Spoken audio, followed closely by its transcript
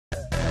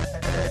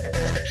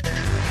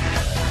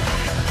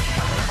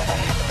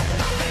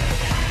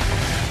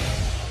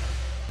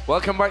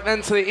Welcome back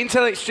then to the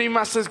Intel Extreme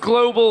Masters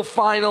Global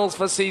Finals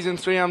for Season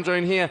 3. I'm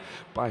joined here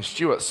by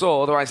Stuart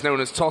Saw, otherwise known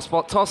as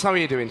Tosspot. Toss, how are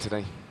you doing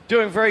today?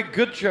 Doing very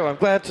good, Joe. I'm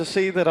glad to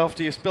see that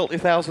after you spilt your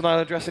Thousand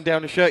Island dressing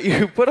down your shirt,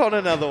 you put on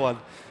another one.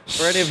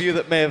 For any of you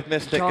that may have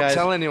missed it, guys. Can't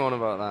tell anyone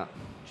about that.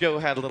 Joe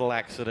had a little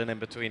accident in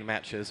between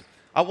matches.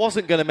 I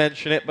wasn't going to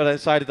mention it, but I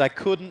decided I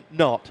couldn't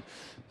not.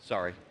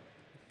 Sorry.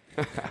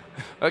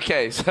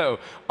 Okay, so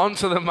on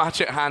to the match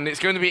at hand.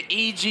 It's going to be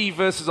EG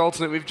versus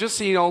Alternate. We've just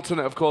seen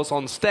Alternate, of course,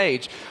 on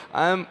stage.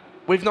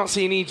 We've not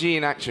seen EG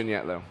in action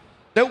yet, though.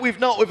 No, we've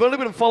not. We've only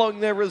been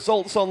following their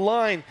results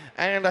online.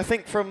 And I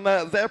think from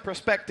their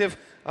perspective,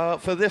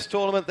 for this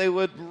tournament, they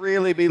would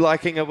really be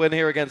liking a win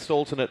here against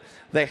Alternate.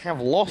 They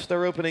have lost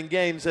their opening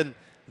games, and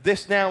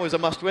this now is a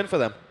must-win for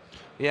them.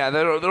 Yeah,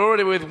 they're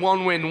already with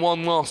 1 win,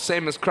 1 loss,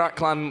 same as Crack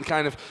Clan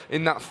kind of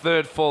in that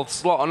third, fourth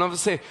slot. And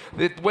obviously,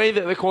 the way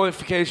that the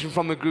qualification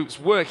from the groups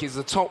work is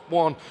the top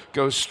 1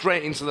 goes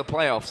straight into the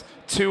playoffs.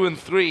 2 and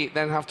 3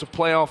 then have to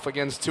play off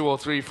against 2 or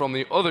 3 from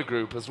the other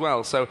group as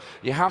well. So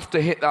you have to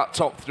hit that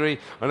top 3.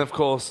 And of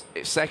course,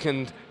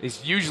 second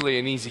is usually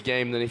an easy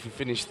game than if you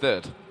finish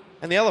third.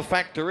 And the other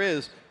factor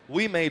is,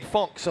 We Made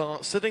Fox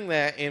are sitting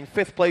there in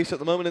 5th place at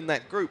the moment in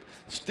that group,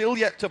 still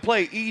yet to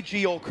play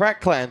EG or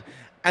Crack Clan.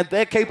 And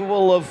they're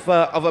capable of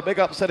a big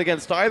upset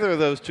against either of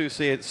those two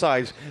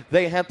sides.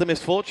 They had the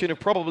misfortune of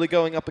probably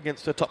going up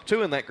against the top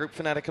 2 in that group,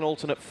 Fnatic and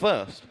Alternate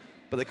first.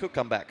 But they could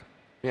come back.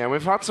 Yeah,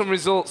 we've had some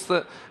results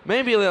that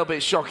may be a little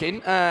bit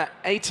shocking.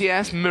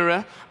 ATS,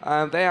 Mirror,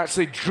 they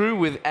actually drew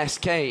with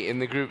SK in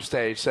the group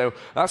stage. So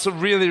that's a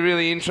really,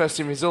 really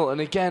interesting result. And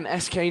again,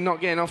 SK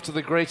not getting off to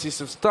the greatest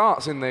of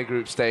starts in their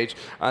group stage.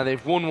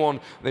 They've won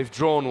 1, they've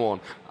drawn 1.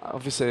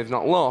 Obviously, they've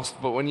not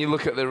lost, but when you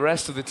look at the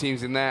rest of the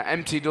teams in there,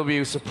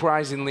 MTW,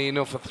 surprisingly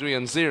enough, are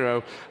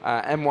 3-0.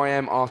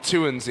 MYM are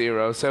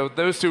 2-0. So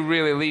those two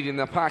really leading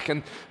the pack,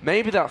 and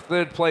maybe that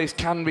third place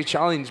can be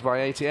challenged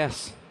by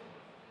ATS.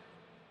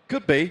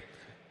 Could be.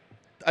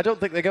 I don't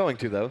think they're going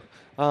to, though.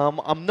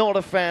 I'm not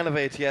a fan of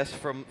ATS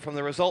from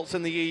the results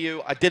in the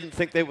EU. I didn't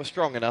think they were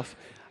strong enough,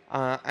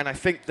 and I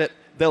think that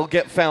they'll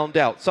get found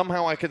out.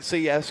 Somehow I could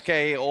see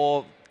SK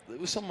or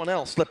it was someone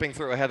else slipping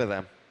through ahead of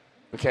them.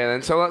 Okay,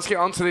 then, so let's get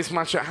on to this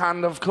match at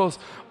hand. Of course,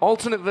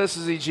 Alternate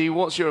versus EG.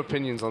 What's your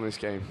opinions on this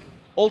game?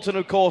 Alternate,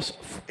 of course,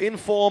 in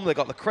form. They've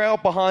got the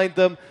crowd behind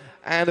them.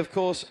 And, of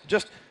course,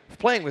 just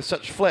playing with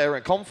such flair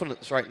and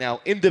confidence right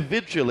now.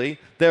 Individually,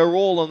 they're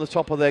all on the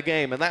top of their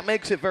game. And that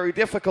makes it very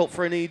difficult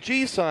for an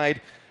EG side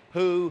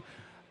who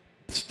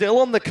still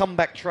on the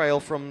comeback trail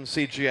from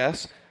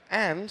CGS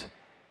and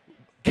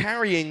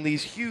carrying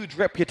these huge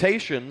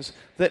reputations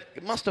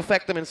that must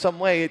affect them in some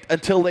way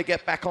until they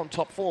get back on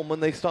top form when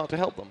they start to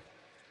help them.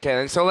 Okay,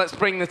 then, so let's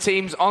bring the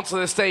teams onto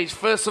the stage.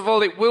 First of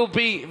all, it will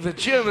be the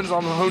Germans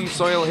on home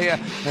soil here,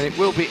 and it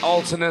will be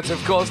Alternate,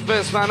 of course.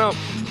 First man up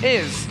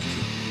is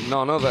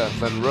none other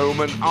than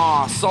Roman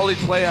R. Solid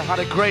player, had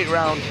a great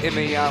round in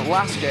the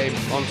last game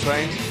on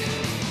Train.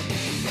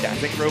 Yeah, I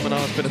think Roman R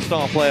has been a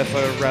star player for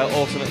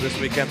Alternate this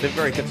weekend. Been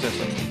very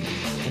consistent.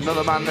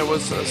 Another man that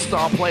was a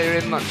star player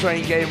in that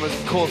Train game was,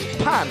 of course,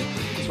 Pan,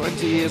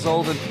 20 years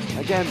old, and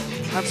again,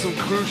 had some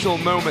crucial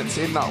moments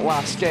in that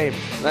last game.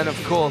 Then,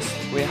 of course,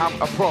 we have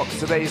Aprox.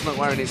 Today he's not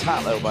wearing his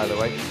hat, though, by the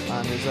way,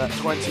 and he's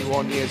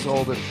 21 years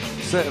old and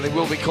certainly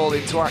will be called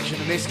into action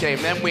in this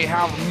game. Then we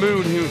have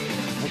Moon, who,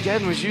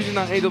 again, was using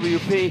that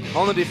AWP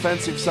on the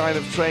defensive side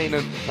of Train,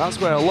 and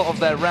that's where a lot of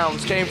their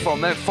rounds came from.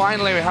 Then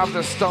finally, we have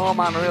the star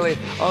man, really,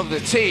 of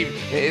the team.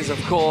 It is,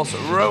 of course,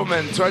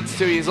 Roman,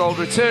 22 years old,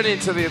 returning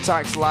to the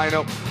attacks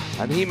lineup,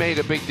 and he made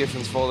a big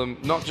difference for them,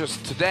 not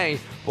just today,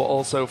 but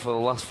also for the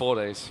last 4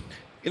 days.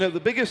 You know,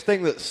 the biggest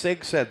thing that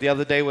SIG said the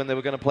other day when they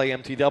were going to play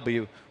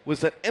MTW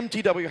was that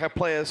MTW have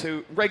players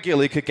who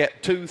regularly could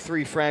get 2-3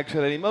 frags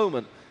at any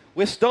moment.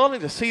 We're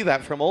starting to see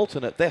that from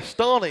Alternate. They're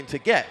starting to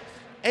get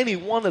any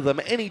one of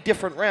them, any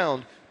different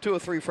round, 2 or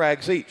 3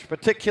 frags each,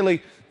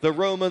 particularly the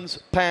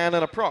Romans, Pan,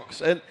 and Aprox.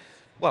 And,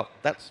 well,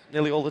 that's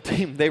nearly all the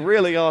team. They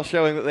really are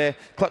showing that they're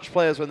clutch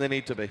players when they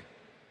need to be.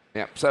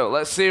 Yeah, so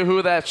let's see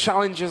who their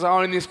challengers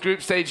are in this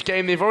group stage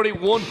game. They've already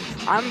won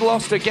and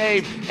lost a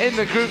game in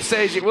the group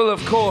stage. It will,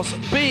 of course,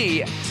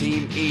 be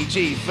Team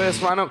EG.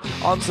 First man up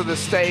onto the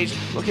stage,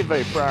 looking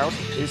very proud,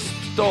 is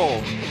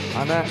Storm.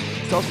 And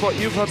Tosspot,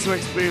 you've had some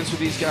experience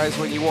with these guys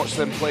when you watch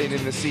them playing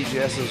in the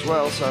CGS as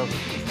well, so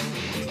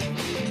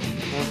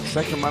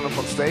second man up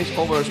on stage,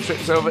 almost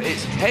trips over.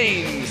 It's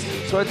Haynes,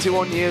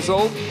 21 years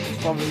old,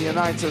 from the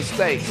United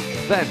States.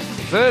 Then,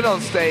 third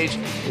on stage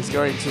is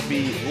going to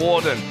be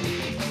Warden.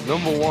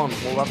 Number 1,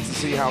 we'll have to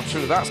see how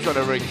true that's going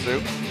to ring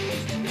through.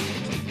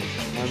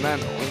 And then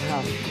we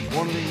have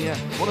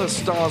one of the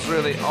stars,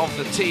 really, of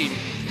the team.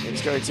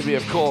 It's going to be,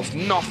 of course,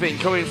 Nothing,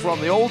 coming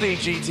from the old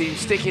EG team,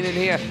 sticking in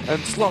here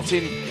and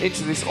slotting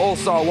into this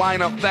all-star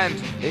lineup. Then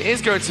it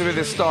is going to be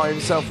the star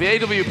himself. The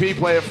AWP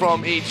player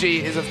from EG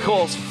is, of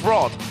course,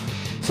 Fraud.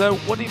 So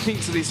what do you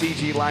think to this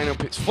EG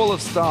lineup? It's full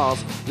of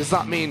stars. Does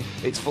that mean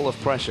it's full of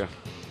pressure?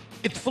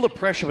 It's full of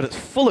pressure, but it's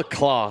full of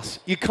class.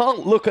 You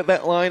can't look at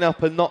that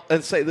lineup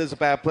and say there's a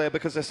bad player,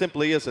 because there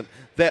simply isn't.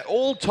 They're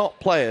all top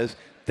players.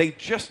 They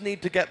just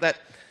need to get that,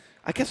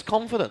 I guess,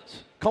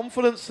 confidence.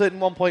 Confidence in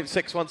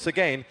 1.6 once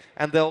again,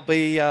 and they'll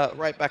be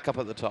right back up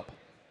at the top.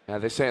 Yeah,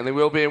 they certainly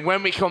will be. And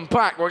when we come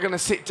back, we're going to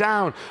sit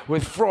down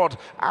with Frod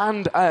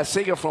and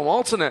Siga from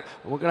Alternate.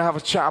 We're going to have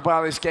a chat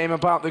about this game,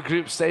 about the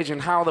group stage,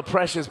 and how the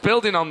pressure's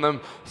building on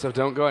them. So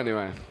don't go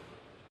anywhere.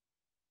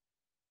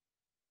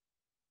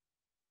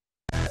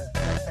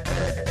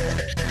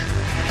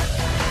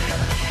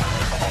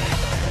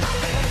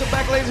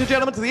 Back, ladies and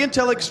gentlemen, to the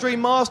Intel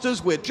Extreme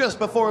Masters. We're just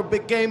before a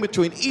big game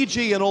between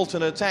EG and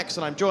Alternate Attacks,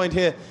 and I'm joined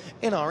here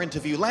in our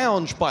interview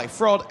lounge by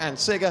Frod and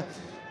Siga.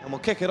 And we'll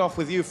kick it off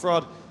with you,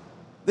 Frod.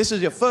 This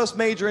is your first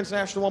major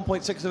international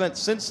 1.6 event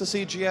since the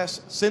CGS,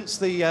 since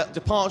the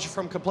departure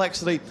from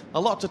Complexity. A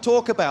lot to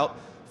talk about.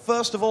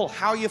 First of all,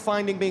 how are you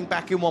finding being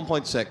back in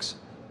 1.6?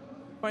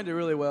 I find it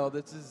really well.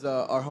 This is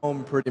our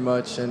home pretty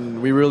much,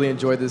 and we really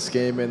enjoy this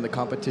game and the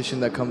competition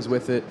that comes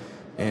with it.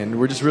 And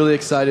we're just really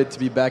excited to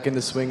be back in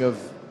the swing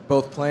of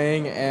both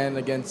playing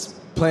against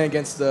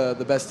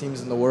the best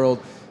teams in the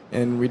world.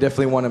 And we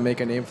definitely want to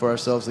make a name for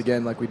ourselves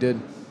again like we did.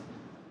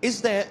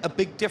 Is there a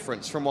big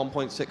difference from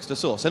 1.6 to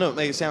Source? I know it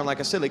may sound like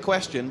a silly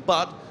question,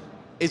 but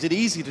is it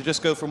easy to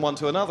just go from one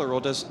to another, or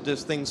does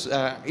things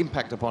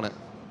impact upon it?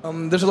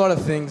 There's a lot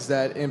of things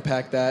that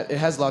impact that. It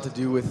has a lot to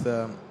do with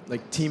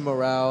like team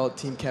morale,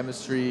 team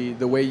chemistry,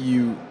 the way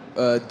you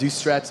do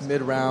strats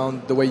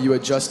mid-round, the way you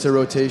adjust to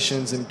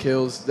rotations and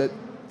kills. That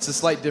it's a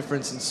slight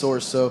difference in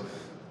Source. So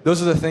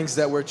those are the things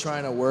that we're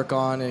trying to work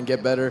on and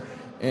get better.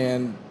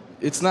 And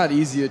it's not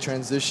easy to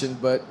transition,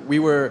 but we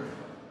were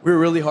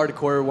really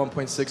hardcore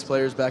 1.6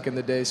 players back in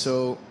the day.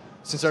 So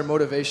since our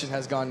motivation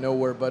has gone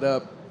nowhere but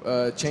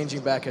up,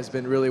 changing back has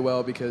been really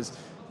well, because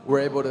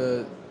we're able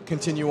to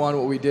continue on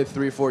what we did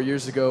 3 or 4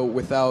 years ago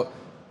without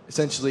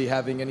essentially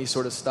having any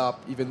sort of stop,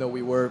 even though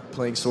we were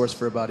playing Source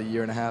for about a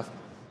year and a half.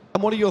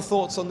 And what are your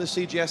thoughts on the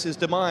CGS's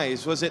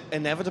demise? Was it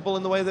inevitable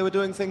in the way they were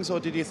doing things, or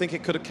did you think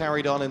it could have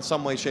carried on in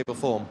some way, shape, or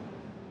form?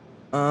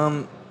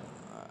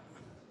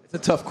 It's a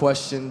tough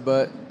question,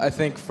 but I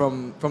think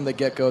from the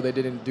get-go they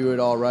didn't do it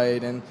all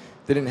right, and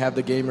they didn't have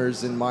the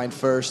gamers in mind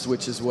first,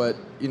 which is what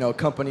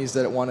companies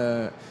that want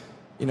to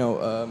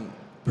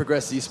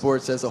progress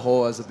esports as a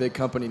whole, as a big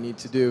company, need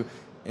to do.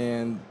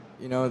 And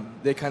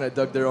they kind of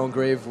dug their own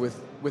grave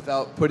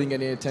without putting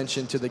any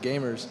attention to the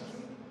gamers.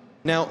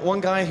 Now, one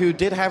guy who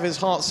did have his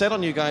heart set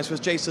on you guys was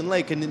Jason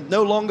Lake, and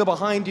no longer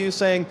behind you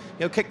saying,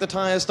 kick the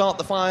tires, start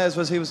the fires,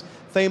 as he was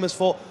famous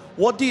for.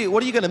 What are you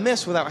going to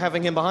miss without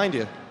having him behind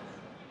you?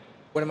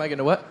 What am I going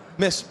to what?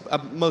 Miss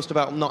most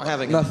about not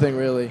having him? Nothing,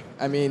 really.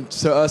 I mean,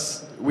 to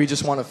us, we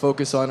just want to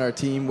focus on our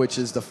team, which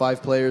is the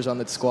 5 players on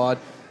the squad.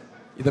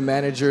 The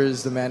manager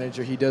is the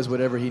manager. He does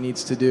whatever he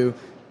needs to do.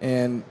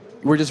 And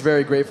we're just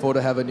very grateful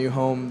to have a new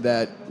home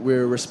that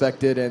we're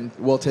respected and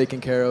well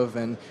taken care of.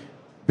 And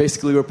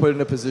basically, we're put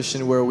in a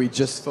position where we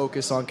just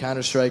focus on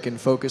Counter-Strike and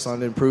focus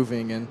on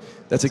improving. And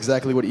that's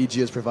exactly what EG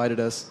has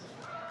provided us.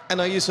 And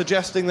are you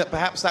suggesting that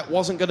perhaps that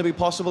wasn't going to be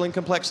possible in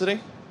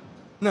Complexity?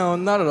 No,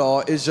 not at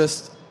all. It's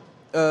just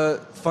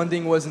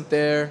funding wasn't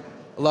there.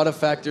 A lot of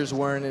factors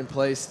weren't in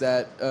place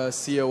that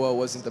COO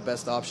wasn't the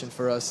best option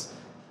for us.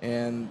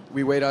 And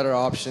we weighed out our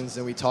options,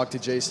 and we talked to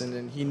Jason,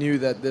 and he knew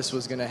that this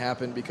was going to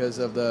happen because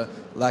of the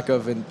lack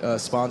of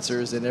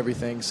sponsors and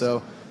everything.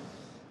 So,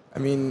 I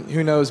mean,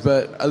 who knows?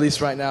 But at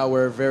least right now,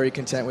 we're very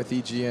content with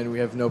EG, and we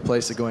have no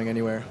place of going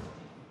anywhere.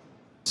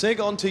 Sig,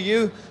 on to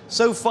you.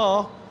 So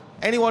far,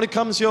 anyone who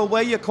comes your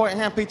way, you're quite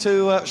happy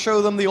to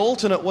show them the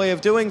alternate way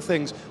of doing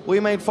things. We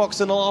made Fox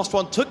in the last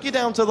one, took you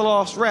down to the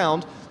last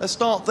round. Let's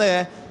start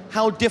there.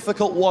 How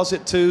difficult was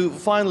it to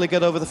finally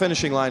get over the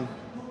finishing line?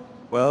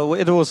 Well,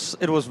 it was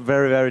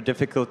very, very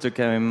difficult to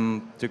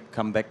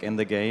come back in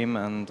the game,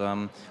 and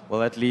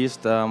well, at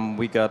least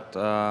we got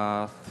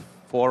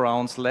 4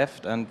 rounds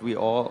left, and we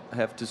all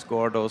have to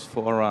score those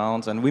 4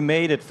 rounds, and we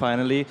made it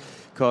finally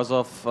because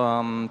of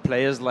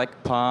players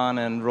like Pan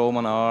and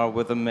Roman R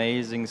with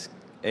amazing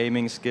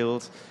aiming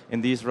skills in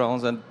these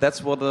rounds, and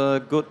that's what a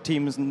good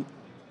team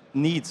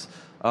needs.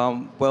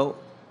 Well,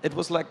 it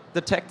was like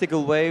the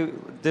tactical way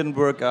didn't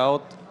work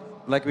out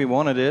like we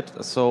wanted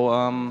it,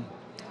 so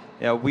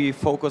yeah, we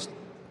focused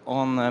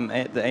on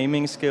the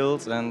aiming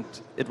skills, and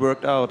it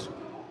worked out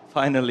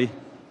finally.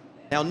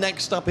 Now,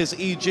 next up is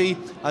EG,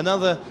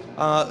 another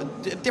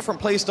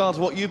different play style to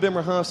what you've been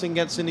rehearsing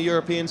against in the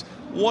Europeans.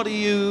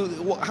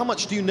 How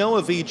much do you know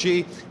of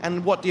EG,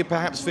 and what do you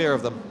perhaps fear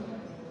of them?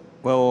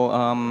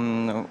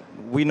 Well,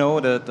 we know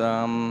that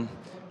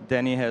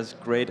Danny has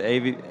great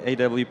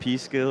AWP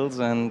skills,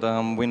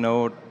 and we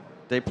know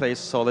they play a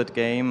solid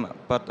game.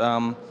 But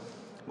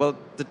well,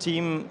 the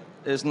team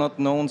is not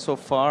known so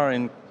far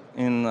in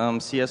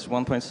CS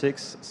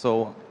 1.6,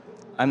 so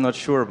I'm not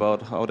sure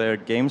about how their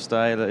game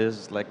style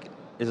is. Like,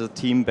 is it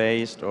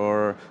team-based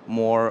or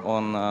more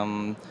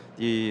on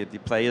the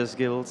player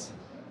skills?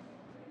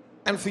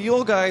 And for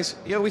your guys,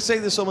 we say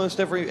this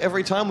almost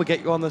every time we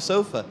get you on the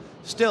sofa.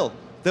 Still,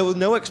 there were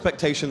no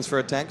expectations for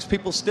attacks.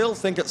 People still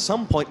think at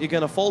some point you're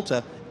going to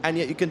falter, and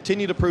yet you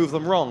continue to prove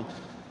them wrong.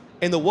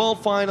 In the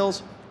World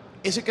Finals,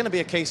 is it going to be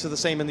a case of the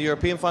same in the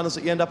European Finals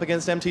that you end up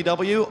against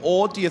MTW,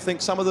 or do you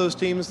think some of those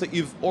teams that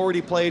you've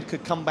already played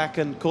could come back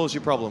and cause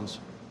you problems?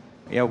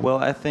 Yeah, well,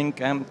 I think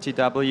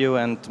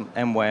MTW and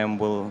MYM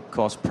will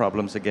cause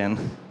problems again.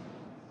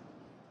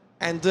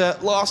 And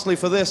lastly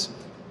for this,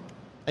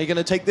 are you going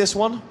to take this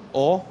one,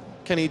 or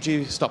can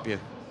EG stop you?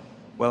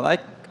 Well,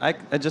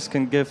 I just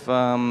can give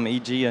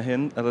EG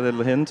a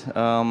little hint.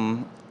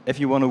 If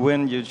you want to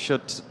win, you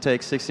should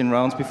take 16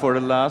 rounds before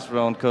the last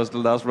round, because the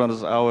last round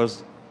is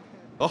ours.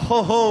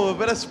 Oh, a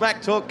bit of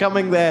smack talk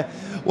coming there.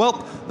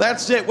 Well,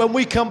 that's it. When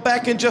we come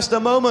back in just a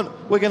moment,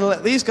 we're going to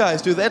let these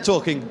guys do their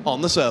talking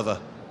on the server.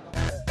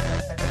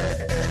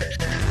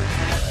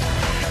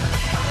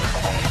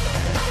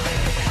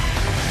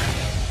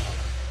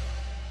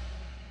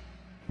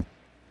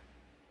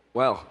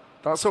 Well,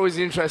 that's always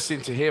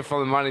interesting to hear from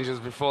the managers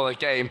before the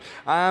game.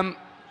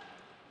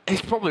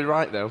 He's probably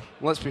right, though.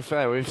 Let's be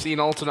fair. We've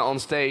seen alternate on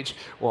stage,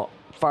 what,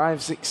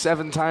 5, 6,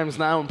 7 times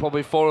now, and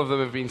probably 4 of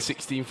them have been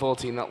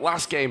 16-14. That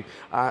last game,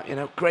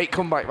 great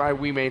comeback by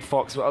We Made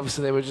Fox, but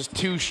obviously they were just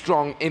too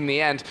strong in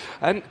the end.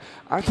 And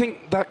I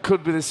think that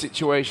could be the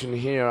situation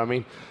here. I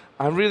mean,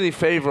 I really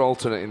favour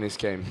alternate in this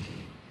game.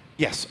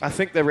 Yes, I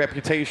think their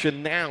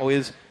reputation now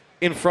is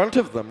in front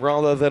of them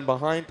rather than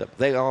behind them.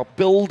 They are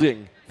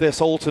building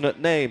this alternate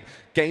name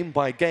game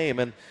by game,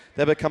 and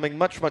they're becoming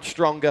much, much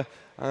stronger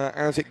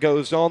as it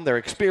goes on. Their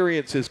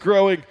experience is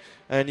growing,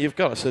 and you've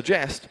got to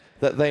suggest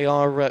that they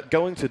are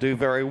going to do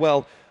very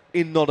well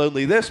in not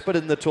only this, but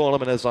in the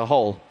tournament as a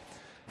whole.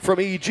 From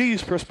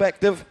EG's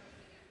perspective,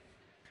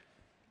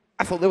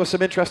 I thought there were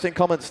some interesting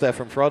comments there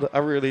from Frod. I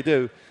really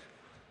do.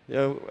 You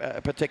know,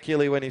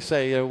 particularly when you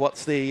say,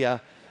 what's the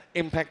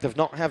impact of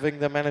not having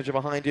the manager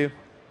behind you?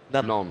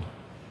 None.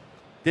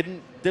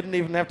 Didn't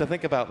even have to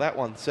think about that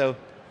one. So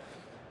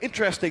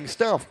interesting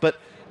stuff. But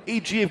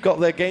EG have got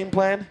their game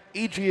plan.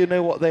 EG, you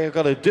know what they are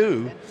going to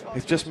do.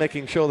 It's just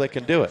making sure they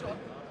can do it.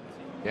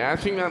 Yeah, I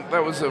think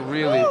that was a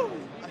really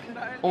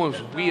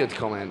almost weird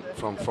comment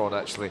from Fraud,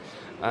 actually,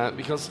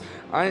 because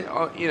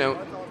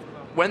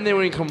when they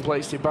were in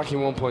complexity back in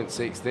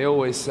 1.6, they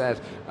always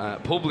said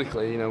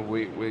publicly,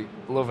 we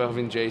love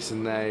having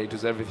Jason there, he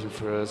does everything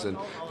for us, and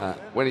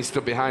when he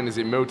stood behind us,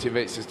 it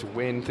motivates us to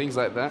win, things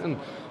like that, and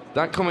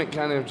that comment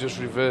kind of just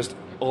reversed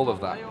all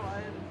of that.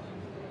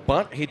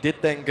 But he did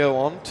then go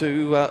on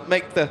to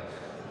make the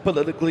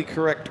politically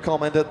correct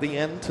comment at the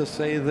end to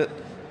say that,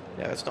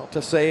 it's not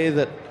to say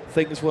that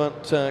things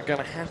weren't going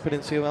to happen in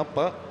CML,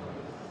 but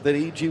that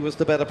EG was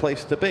the better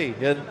place to be.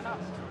 And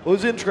it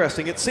was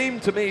interesting. It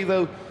seemed to me,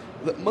 though,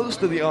 that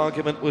most of the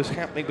argument was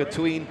happening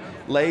between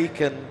Lake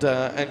and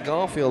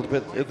Garfield,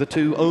 but the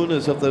two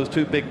owners of those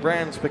two big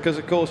brands, because,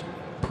 of course,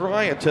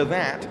 prior to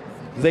that,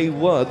 they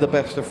were the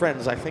best of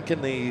friends. I think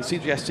in the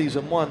CGS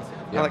Season 1, yep,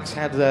 Alex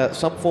had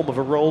some form of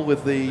a role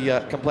with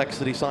the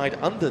complexity side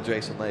under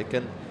Jason Lake,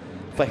 and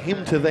for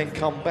him to then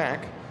come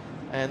back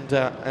and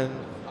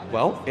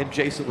well, in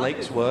Jason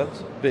Lake's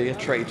words, be a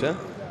traitor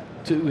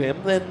to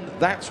him, then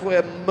that's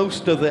where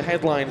most of the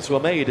headlines were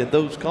made in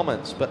those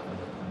comments. But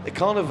it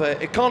can't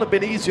have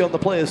been easy on the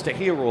players to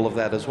hear all of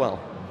that as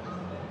well.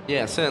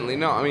 Yeah, certainly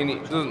not. I mean,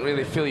 it doesn't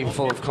really fill you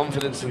full of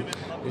confidence, and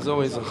it's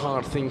always a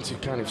hard thing to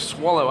kind of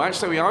swallow.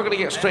 Actually, we are going to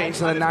get straight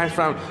into the 9th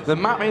round. The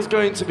map is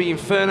going to be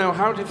Inferno.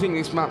 How do you think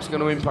this map's going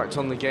to impact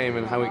on the game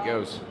and how it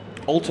goes?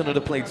 Alternate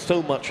have played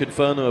so much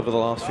Inferno over the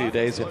last few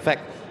days. In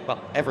fact, well,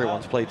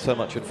 everyone's played so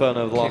much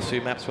Inferno over the last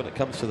few maps when it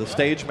comes to the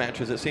stage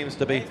matches. It seems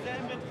to be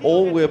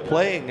all we're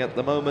playing at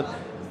the moment.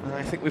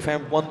 I think we've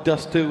had 1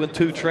 Dust 2 and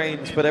 2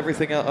 trains, but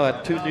everything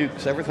else, 2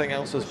 nukes, everything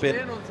else has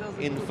been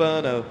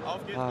Inferno.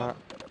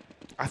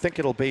 I think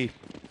it'll be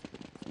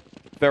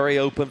very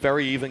open,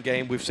 very even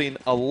game. We've seen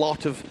a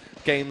lot of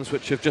games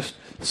which have just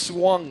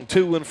swung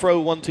to and fro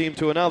one team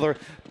to another,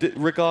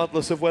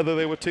 regardless of whether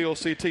they were T or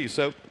CT.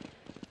 So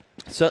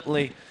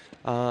certainly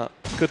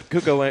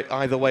could go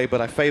either way,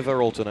 but I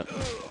favor alternate.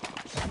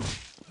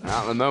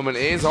 At the moment,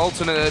 it is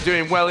alternate. They're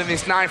doing well in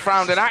this 9th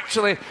round, and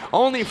actually,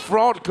 only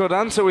Fraud could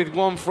answer with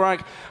 1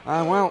 frag.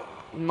 Well,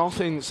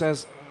 nothing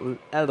says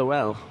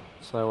LOL,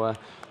 so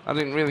I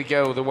didn't really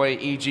go the way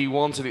EG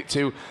wanted it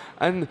to.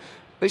 And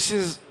this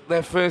is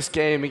their first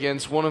game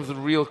against one of the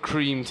real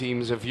cream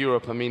teams of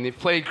Europe. I mean, they've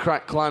played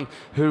Crack Clan,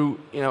 who,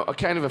 are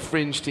kind of a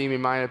fringe team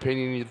in my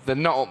opinion. They're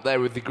not up there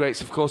with the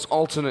greats. Of course,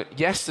 Alternate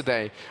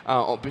yesterday,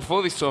 or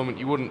before this tournament,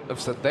 you wouldn't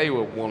have said they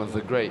were one of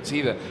the greats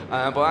either.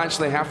 But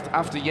actually,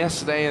 after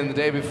yesterday and the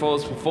day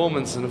before's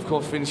performance, and of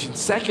course finishing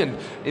 2nd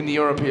in the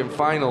European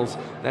finals,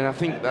 then I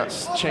think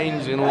that's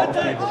changed in a lot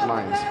of people's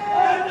minds.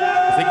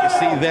 I think you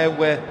see there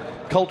where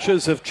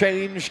cultures have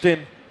changed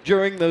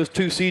during those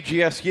 2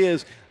 CGS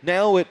years.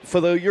 Now,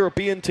 for the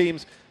European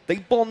teams, they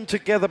bond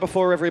together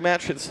before every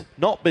match. It's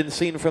not been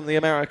seen from the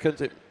Americans.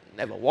 It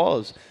never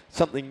was.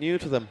 Something new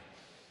to them.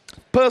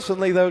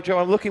 Personally, though, Joe,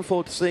 I'm looking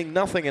forward to seeing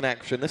Nothing in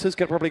action. This is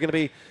probably going to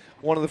be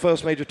one of the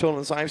first major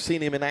tournaments I've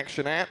seen him in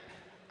action at.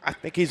 I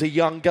think he's a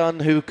young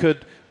gun who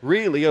could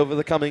really, over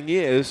the coming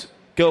years,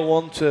 go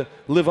on to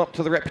live up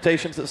to the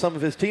reputations that some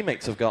of his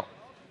teammates have got.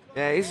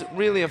 Yeah, he's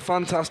really a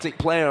fantastic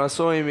player. I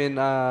saw him in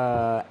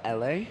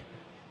LA.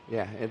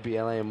 Yeah, it'd be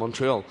LA and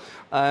Montreal.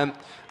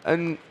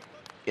 And,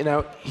 you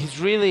know, he's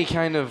really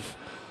kind of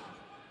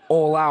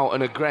all out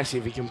and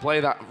aggressive. He can play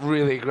that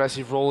really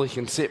aggressive role. He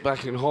can sit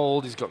back and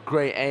hold. He's got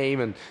great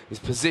aim, and his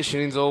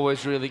positioning's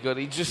always really good.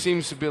 He just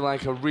seems to be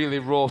like a really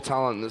raw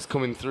talent that's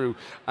coming through.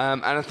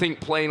 And I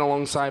think playing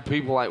alongside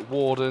people like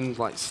Warden,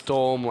 like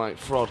Storm, like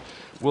Frod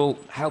will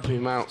help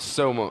him out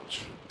so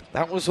much.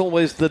 That was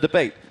always the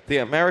debate. The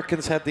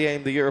Americans had the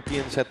aim, the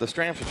Europeans had the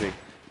strategy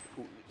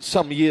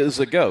some years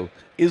ago.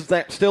 Is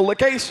that still the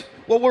case?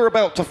 Well, we're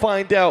about to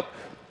find out.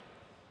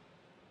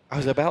 I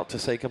was about to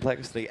say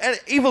complexity. And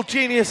Evil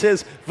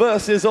Geniuses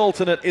versus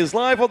Alternate is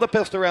live on the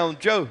pistol round.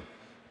 Joe,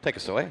 take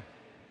us away.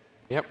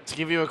 Yep, to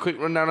give you a quick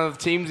rundown of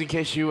the teams in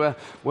case you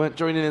weren't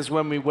joining us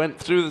when we went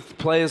through the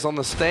players on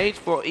the stage.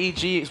 For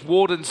EG, it's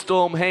Warden,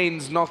 Storm,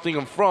 Haynes, Nothing,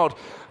 and Frod.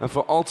 And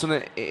for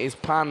Alternate, it is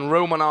Pan,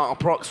 Roman,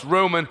 Artoprox,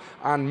 Roman,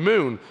 and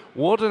Moon.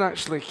 Warden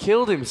actually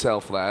killed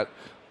himself there.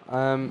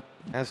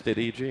 As did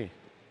EG.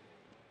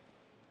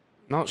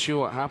 Not sure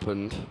what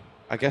happened.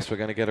 I guess we're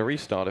going to get a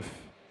restart if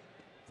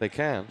they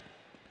can.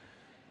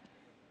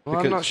 Well,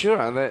 I'm not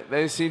sure.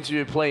 They seem to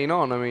be playing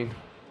on. I mean,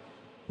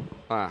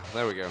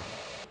 there we go.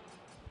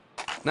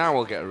 Now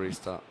we'll get a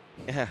restart.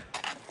 Yeah.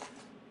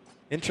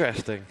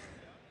 Interesting.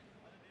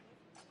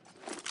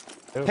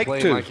 They were Take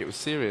playing two. like it was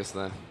serious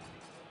there.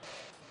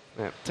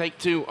 Yeah, take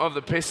two of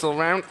the pistol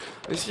round.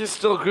 This is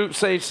still group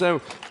stage, so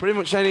pretty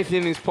much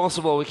anything is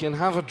possible. We can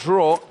have a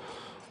draw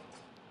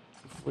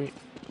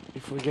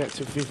if we get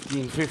to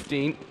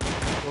 15-15,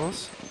 of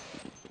course.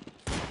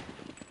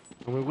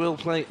 And we will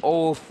play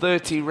all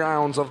 30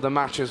 rounds of the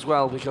match as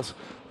well, because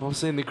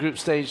obviously in the group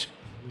stage,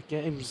 the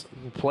games,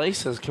 the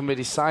places can be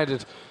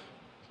decided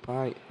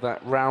by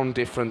that round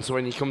difference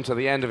when you come to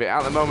the end of it.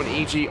 At the moment,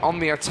 EG on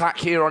the attack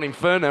here on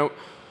Inferno.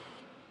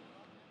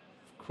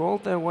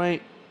 Crawled their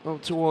way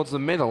up towards the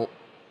middle.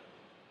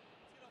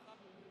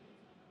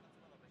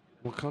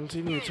 We'll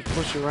continue to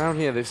push around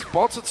here. They've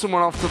spotted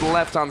someone off to the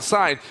left-hand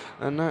side,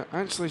 and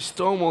actually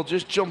Storm will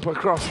just jump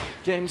across,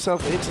 get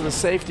himself into the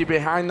safety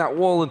behind that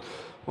wall, and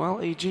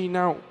well, EG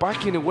now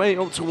backing away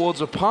up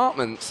towards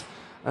apartments,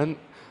 and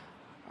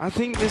I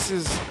think this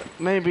is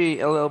maybe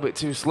a little bit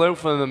too slow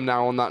for them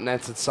now on that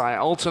netted site.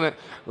 Alternate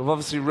have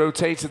obviously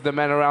rotated the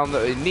men around that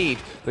they need.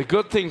 The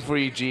good thing for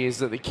EG is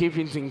that they're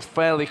keeping things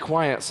fairly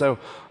quiet, so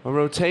a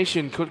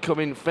rotation could come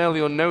in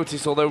fairly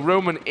unnoticed, although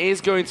Roman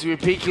is going to be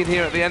peeking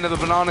here at the end of the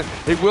banana.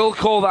 He will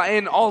call that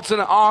in.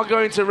 Alternate are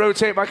going to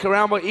rotate back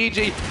around, but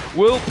EG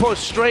will push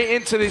straight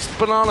into this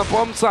banana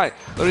bomb site.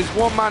 There is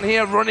one man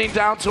here running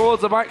down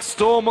towards the back.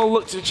 Storm will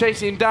look to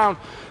chase him down.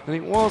 And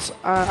it was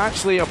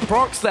actually a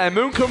prox there.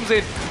 Moon comes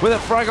in with a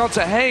frag onto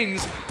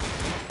Haynes.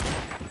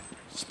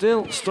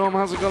 Still, Storm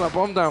hasn't got that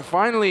bomb down.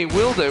 Finally, he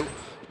will do.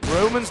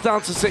 Roman's down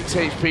to 6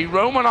 HP.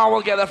 Roman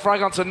will get the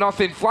frag onto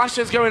Nothing. Flash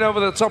is going over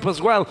the top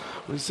as well.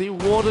 We see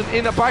Warden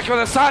in the back of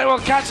the side. Will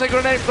catch the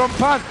grenade from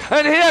Pan.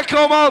 And here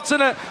come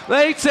Alternate.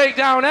 They take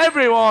down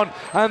everyone.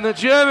 And the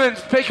Germans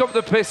pick up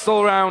the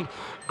pistol round.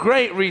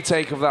 Great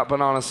retake of that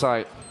banana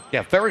site.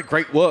 Yeah, very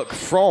great work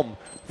from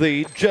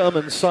the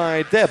German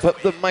side there.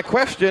 But my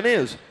question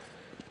is,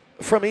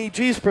 from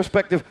EG's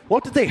perspective,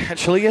 what did they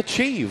actually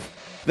achieve?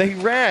 They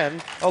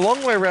ran a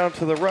long way around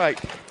to the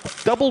right,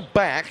 doubled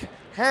back,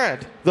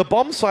 had the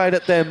bomb side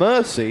at their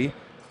mercy,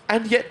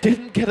 and yet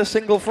didn't get a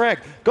single frag.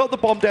 Got the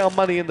bomb down,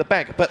 money in the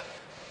bank, but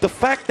the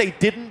fact they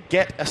didn't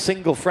get a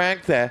single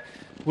frag there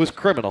was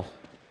criminal.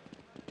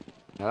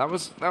 Yeah,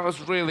 that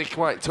was really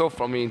quite tough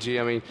from EG.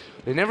 I mean,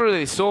 they never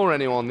really saw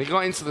anyone. They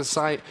got into the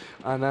site,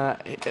 and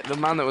the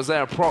man that was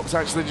there, Prox,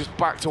 actually just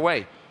backed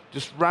away.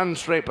 Just ran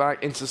straight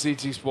back into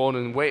CT spawn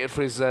and waited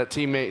for his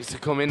teammates to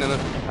come in, and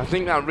I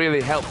think that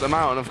really helped them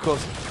out. And of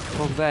course,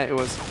 from there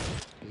it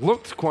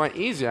looked quite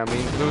easy. I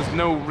mean, there was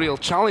no real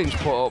challenge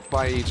put up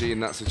by EG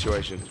in that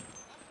situation.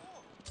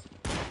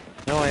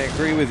 No, I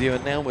agree with you,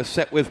 and now we're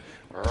set with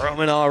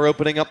Roman R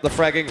opening up the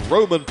fragging.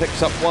 Roman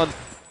picks up one.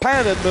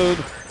 Pan and Moon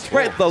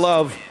spread the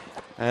love,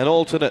 and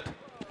Alternate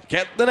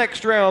get the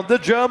next round. The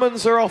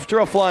Germans are off to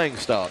a flying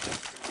start.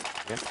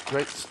 Yeah,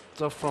 great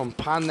stuff from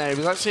Pan there. He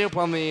was actually up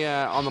on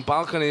the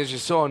balcony, as you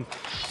saw, and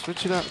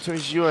switching up to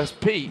his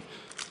USP. He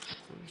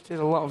did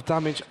a lot of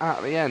damage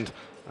at the end,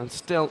 and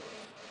still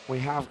we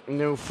have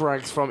no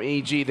frags from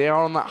EG. They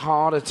are on that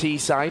harder T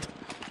side.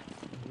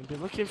 We'll be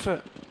looking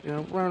for,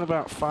 around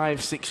about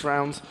 5-6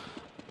 rounds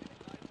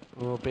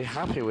we'll be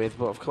happy with,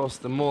 but of course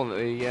the more that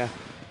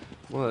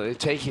they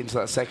take into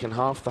that second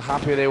half, the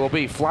happier they will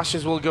be.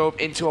 Flashes will go up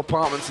into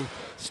apartments, and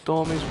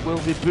Stormies will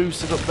be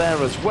boosted up there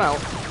as well.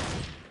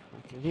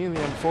 I can hear the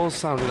M4s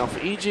sounding off.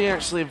 EG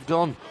actually have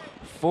gone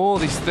for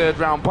this third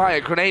round bye.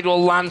 A grenade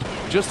will land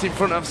just in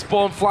front of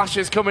Spawn.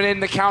 Flashes coming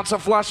in, the counter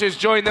flashes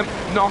join them.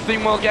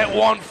 Nothing will get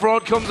one.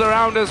 Fraud comes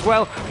around as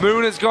well.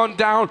 Moon has gone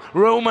down.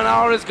 Roman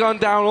R has gone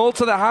down, all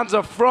to the hands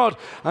of Fraud.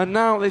 And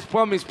now this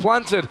bomb is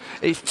planted.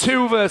 It's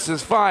 2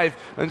 versus 5,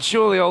 and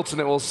surely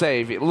Alternate will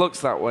save. It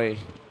looks that way.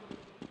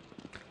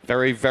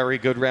 Very, very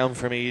good round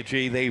from EG.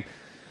 They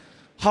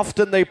huffed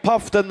and they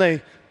puffed and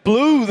they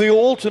blew the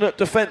Alternate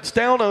defense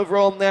down over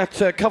on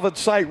that covered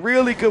site.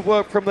 Really good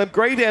work from them.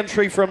 Great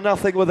entry from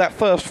nothing with that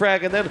first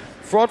frag, and then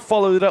Fraud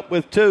followed it up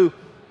with 2.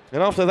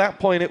 And after that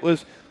point, it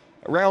was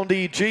around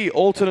EG.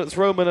 Alternates,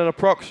 Roman and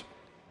Aprox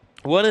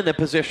weren't in a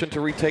position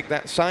to retake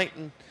that site,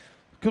 and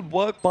good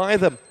work by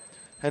them.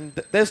 And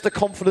there's the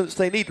confidence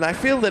they need. And I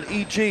feel that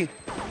EG,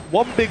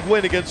 one big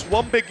win against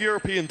one big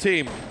European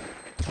team,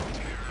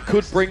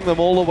 could bring them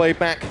all the way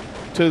back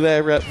to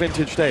their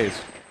vintage days.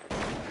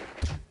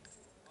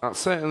 That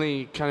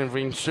certainly kind of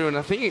rings true, and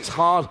I think it's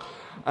hard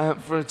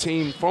for a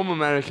team from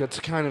America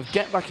to kind of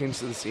get back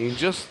into the scene.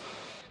 Just,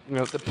 you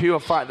know, the pure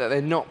fact that they're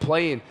not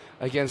playing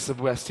against the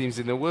best teams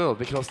in the world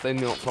because they're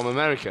not from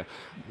America.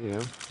 You know,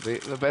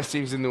 the best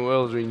teams in the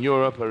world are in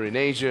Europe or in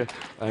Asia,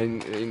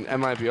 and in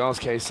MIBR's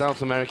case,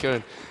 South America,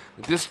 and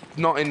just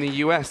not in the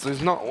US.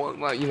 There's not,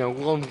 like, you know,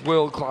 one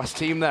world-class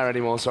team there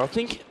anymore. So I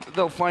think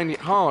they'll find it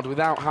hard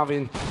without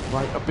having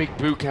like a big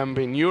boot camp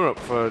in Europe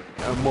for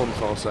a month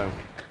or so.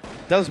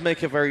 Does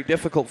make it very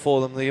difficult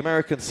for them. The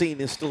American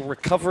scene is still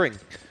recovering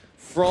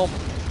from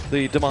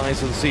the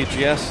demise of the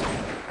CGS,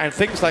 and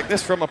things like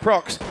this from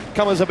Aprox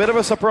come as a bit of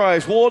a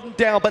surprise. Warden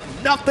down, but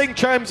nothing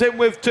chimes in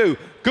with 2.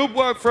 Good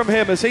work from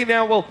him as he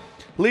now will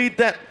lead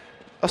that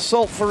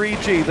assault for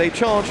EG. They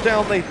charge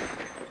down the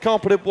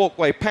carpeted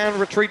walkway. Pan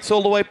retreats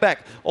all the way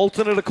back.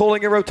 Alternate are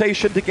calling a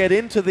rotation to get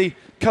into the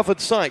covered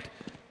site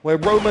where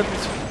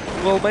Romans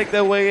will make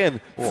their way in.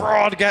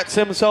 Fraud gets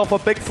himself a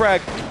big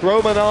frag.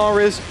 Roman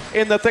R is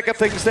in the thick of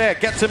things there.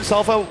 Gets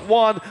himself a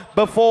 1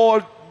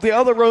 before the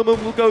other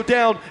Roman will go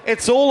down.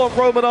 It's all on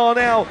Roman R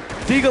now.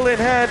 Deagle in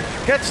hand,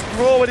 gets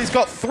forward. He's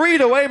got 3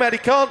 to aim at. He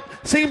can't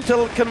seem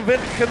to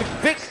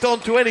convict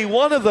onto any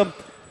one of them.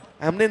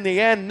 And in the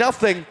end,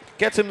 nothing.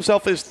 Gets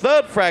himself his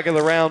 3rd frag of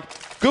the round.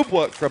 Good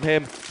work from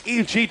him.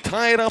 EG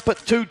tied up at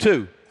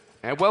 2-2.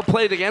 Yeah, well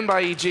played again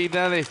by EG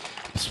there. They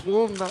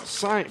swarmed that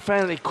site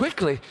fairly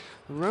quickly.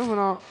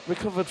 Roman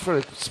recovered for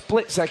a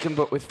split second,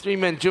 but with 3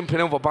 men jumping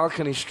over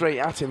balcony straight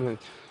at him, it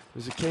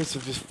was a case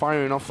of just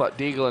firing off that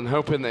Deagle and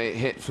hoping that it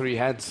hit 3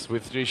 heads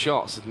with 3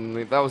 shots.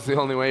 And that was the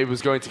only way he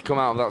was going to come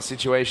out of that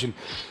situation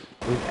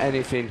with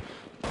anything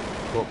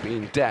but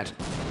being dead.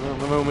 At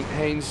the moment,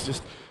 Haynes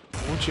just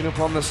watching up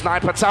on the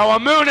sniper tower.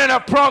 Moon and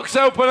Aprox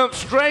open up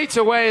straight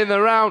away in the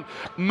round.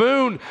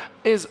 Moon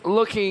is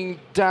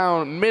looking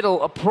down middle.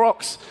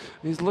 Aprox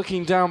is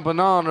looking down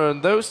Banana,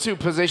 and those 2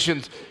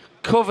 positions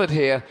covered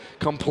here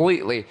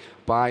completely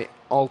by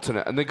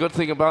Alternate. And the good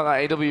thing about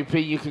that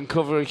AWP, you can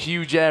cover a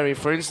huge area.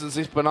 For instance,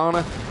 this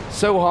Banana,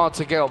 so hard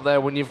to get up there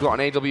when you've got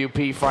an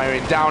AWP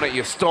firing down at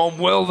you. Storm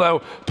will,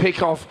 though,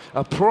 pick off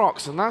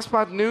Aprox, and that's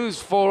bad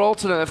news for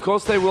Alternate. Of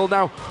course, they will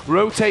now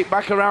rotate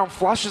back around.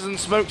 Flashes and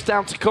smokes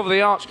down to cover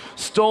the arch.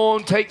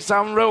 Storm takes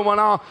down Roman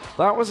R.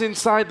 That was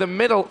inside the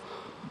middle.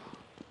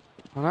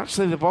 And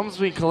actually, the bomb's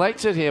been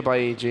collected here by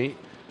EG,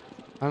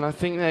 and I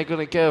think they're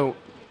going to go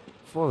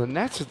for the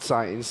netted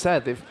site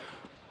instead. They've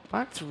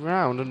backed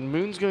around, and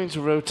Moon's going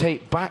to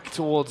rotate back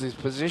towards his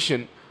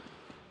position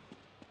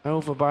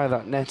over by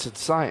that netted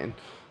site. And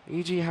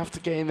EG have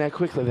to get in there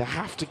quickly. They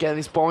have to get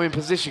this bomb in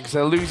position because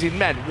they're losing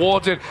men.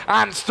 Warden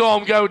and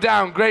Storm go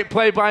down. Great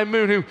play by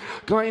Moon, who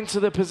got into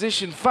the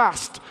position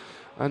fast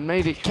and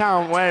made it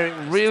count where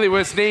it really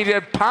was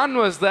needed. Pan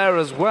was there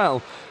as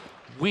well.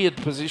 Weird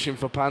position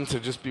for Pan to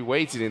just be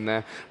waiting in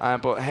there,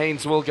 but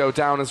Haynes will go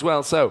down as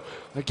well. So,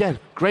 again,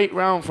 great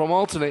round from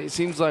Alternate. It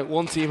seems like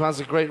one team has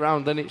a great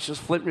round, then it's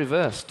just flip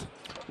reversed.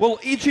 Well,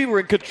 EG were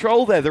in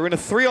control there. They're in a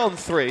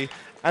 3-on-3,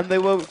 and they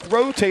were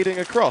rotating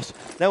across.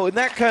 Now, in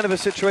that kind of a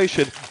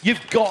situation,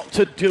 you've got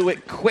to do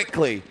it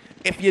quickly.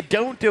 If you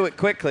don't do it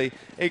quickly,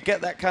 you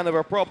get that kind of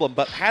a problem.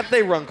 But had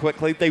they run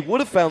quickly, they would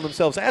have found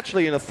themselves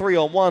actually in a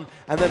 3-on-1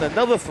 and then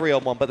another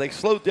 3-on-1, but they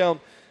slowed down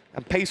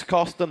and pace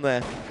cost them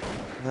there.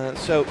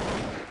 So,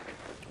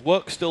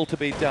 work still to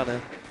be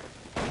done.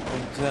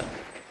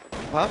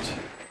 But,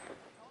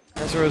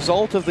 as a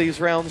result of these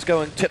rounds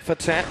going tit for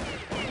tat,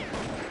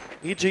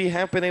 EG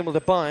have been able to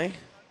buy,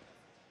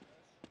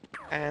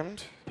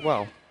 and,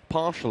 well,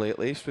 partially at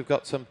least, we've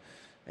got some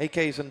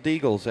AKs and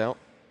Deagles out,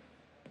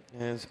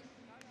 as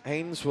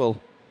Haynes will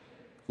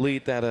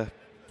lead that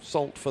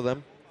assault for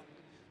them.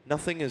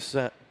 Nothing is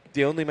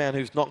the only man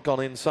who's not gone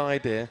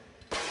inside here.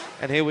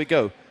 And here we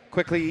go.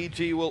 Quickly,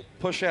 EG will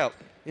push out.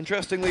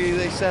 Interestingly,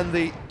 they send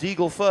the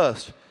Deagle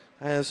first,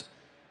 as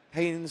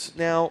Haynes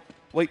now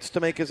waits to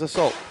make his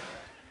assault.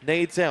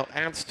 Nades out,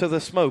 adds to the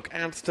smoke,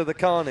 adds to the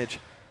carnage.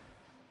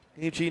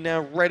 EG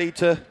now ready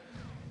to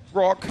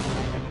rock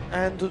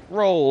and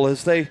roll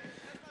as they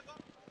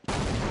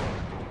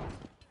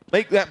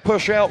make that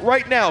push out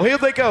right now. Here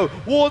they go.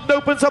 Warden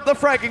opens up the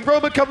fragging.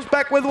 Roman comes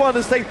back with one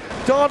as they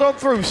dart on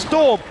through.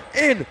 Storm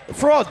in.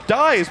 Fraud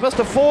dies. Must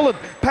have fallen.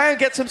 Pan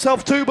gets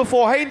himself two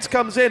before Haynes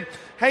comes in.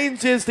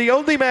 Haynes is the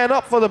only man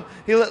up for them.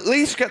 He'll at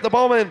least get the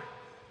bomb in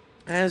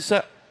as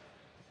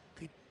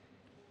he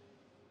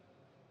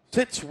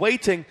sits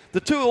waiting.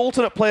 The two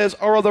alternate players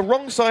are on the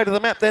wrong side of the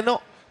map. They're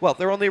not, well,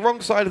 they're on the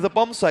wrong side of the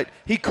bomb site.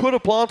 He could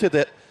have planted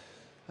it,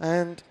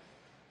 and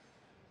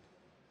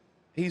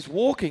he's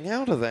walking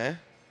out of there.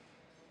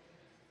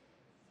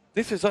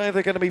 This is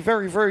either going to be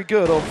very, very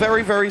good or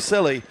very, very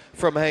silly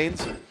from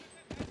Haynes.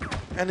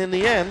 And in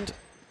the end,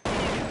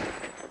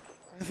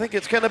 I think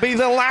it's going to be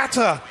the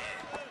latter.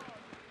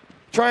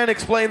 Try and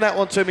explain that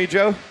one to me,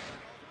 Joe.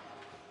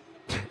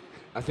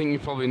 I think you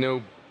probably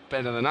know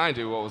better than I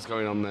do what was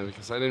going on there,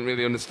 because I didn't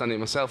really understand it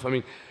myself. I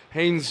mean,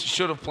 Haynes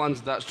should have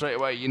planted that straight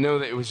away. You know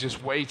that it was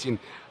just waiting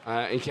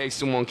in case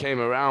someone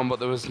came around, but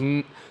there was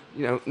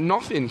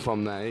nothing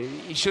from there.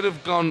 He should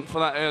have gone for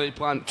that early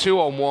plant,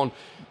 2-on-1.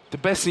 The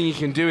best thing you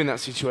can do in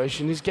that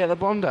situation is get the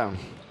bomb down.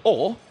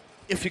 Or,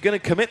 if you're going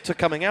to commit to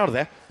coming out of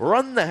there,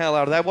 run the hell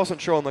out of there. I wasn't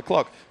sure on the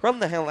clock. Run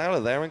the hell out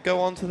of there and go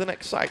on to the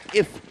next site,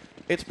 if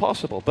it's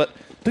possible. But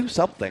do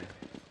something.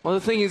 Well,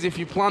 the thing is, if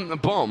you plant the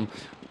bomb,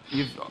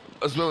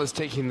 as well as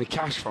taking the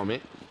cash from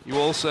it, you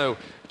also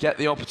get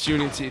the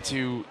opportunity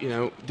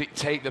to,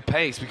 dictate the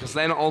pace, because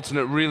then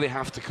alternate really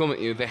have to come at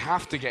you. They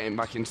have to get him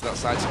back into that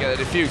side to get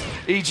the defuse.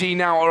 EG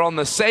now are on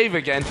the save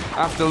again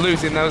after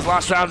losing those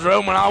last rounds.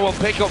 Roman I will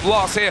pick up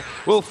loss here.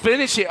 We'll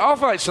finish it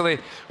off, actually,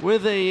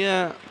 with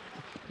a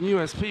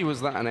USP.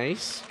 Was that an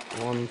ace?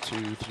 1,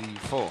 2, 3,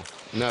 4.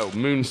 No,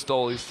 Moon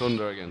stole his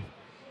thunder again.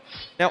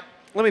 Now,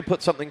 let me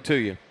put something to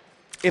you.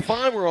 If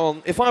I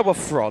were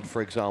Fraud,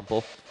 for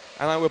example,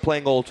 and I were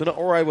playing alternate,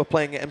 or I were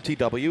playing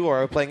MTW, or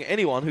I were playing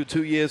anyone who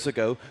 2 years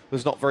ago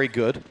was not very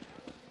good,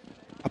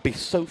 I'd be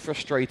so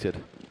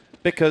frustrated.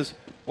 Because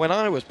when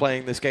I was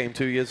playing this game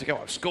 2 years ago,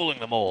 I was schooling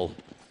them all.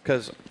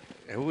 Because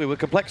we were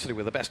Complexity,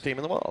 we're the best team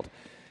in the world.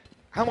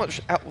 How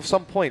much, at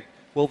some point,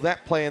 will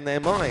that play in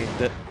their mind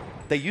that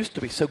they used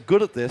to be so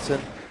good at this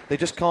and they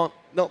just can't,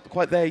 not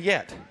quite there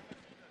yet?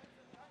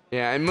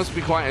 Yeah, it must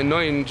be quite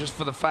annoying just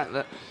for the fact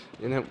that,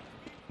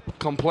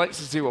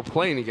 Complexity were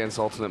playing against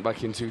alternate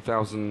back in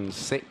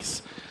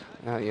 2006.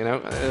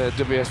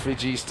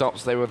 WSVG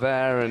stops, they were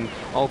there, and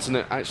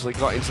alternate actually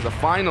got into the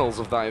finals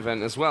of that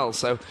event as well.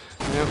 So,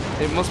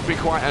 it must be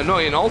quite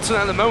annoying.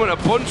 Alternate at the moment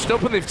are bunched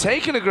up and they've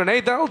taken a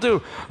grenade. That'll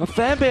do a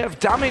fair bit of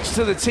damage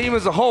to the team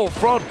as a whole.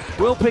 Fraud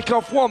will pick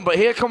off one, but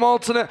here come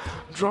alternate.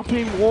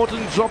 Dropping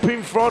Warden,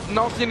 dropping Fraud.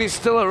 Nothing is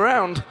still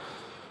around.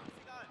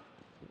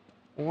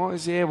 What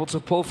is he able to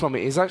pull from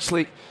it? He's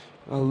actually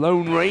a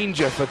Lone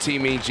Ranger for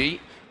Team EG.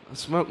 The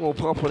smoke will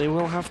pop and he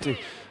will have to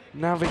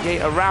navigate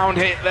around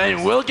it.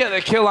 Then will get the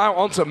kill out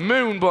onto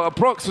Moon, but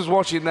Aprox was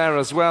watching there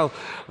as well.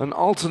 And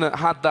alternate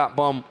had that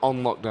bomb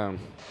on lockdown.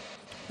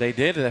 They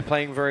did. They're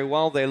playing very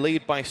well. They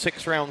lead by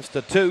 6 rounds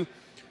to 2.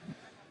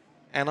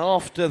 And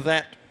after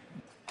that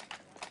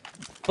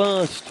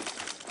first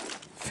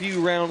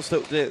few rounds,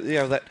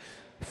 the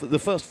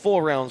first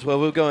 4 rounds where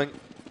we're going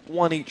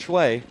one each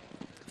way,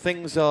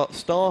 things are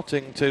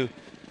starting to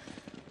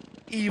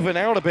even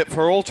out a bit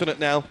for alternate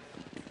now,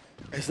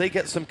 as they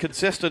get some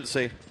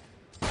consistency.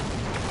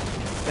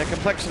 Their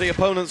Complexity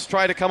opponents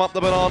try to come up the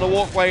banana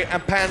walkway,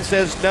 and Pan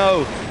says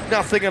no.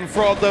 Nothing, and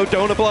Fraud, though,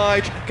 don't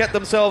oblige. Get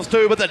themselves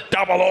two, but the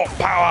double AWP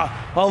power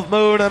of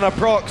Moon and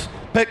Aprox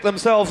pick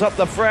themselves up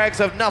the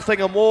frags of Nothing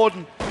and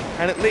Warden,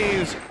 and it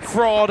leaves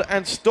Fraud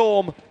and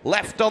Storm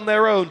left on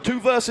their own. 2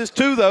 versus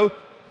 2, though.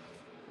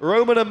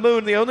 Roman and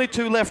Moon, the only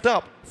 2 left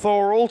up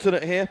for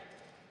alternate here.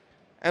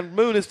 And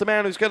Moon is the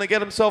man who's going to get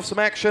himself some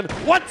action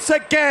once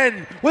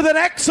again with an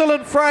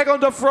excellent frag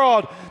onto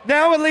Fraud.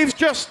 Now it leaves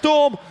just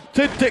Storm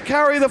to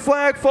carry the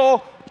flag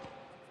for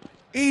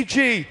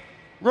EG.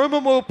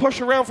 Roman will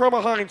push around from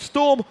behind.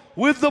 Storm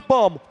with the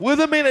bomb, with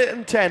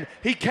 1:10.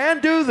 He can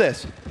do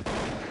this.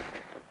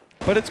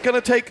 But it's going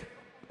to take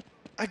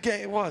a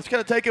game. Well, it's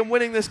going to take him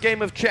winning this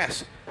game of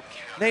chess.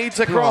 Nades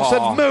across,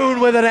 and Moon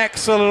with an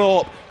excellent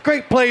AWP.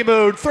 Great play,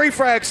 Moon. 3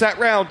 frags that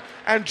round,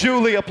 and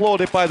duly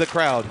applauded by the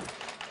crowd.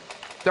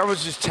 That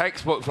was just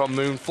textbook from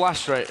Moon.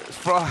 Flash straight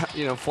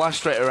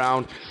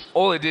around.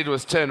 All he did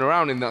was turn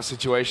around in that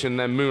situation.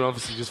 Then Moon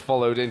obviously just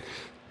followed in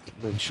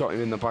and shot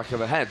him in the back of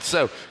the head.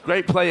 So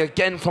great play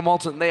again from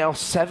alternate. They are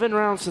 7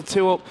 rounds to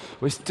 2 up.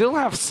 We still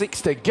have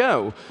 6 to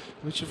go,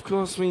 which of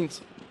course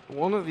means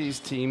one of these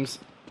teams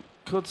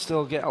could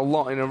still get a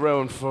lot in a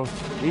row. And for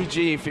EG,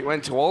 if it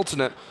went to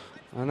alternate,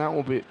 and that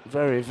will be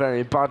very,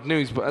 very bad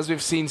news. But as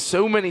we've seen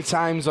so many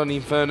times on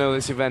Inferno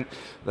this event,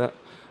 that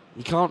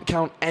you can't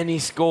count any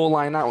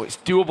scoreline out. It's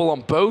doable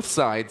on both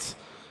sides.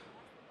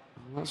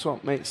 And that's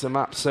what makes the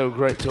map so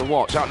great to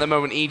watch. At the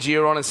moment, EG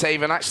are on a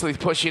save and actually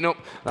pushing up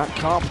that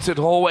carpeted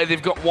hallway. They've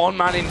got 1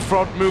 man in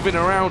front moving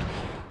around.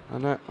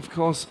 And of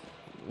course,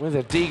 with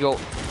a deagle,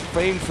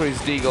 famed for his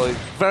deagle. He's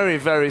very,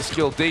 very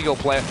skilled deagle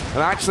player. And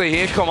actually,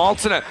 here come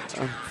alternate.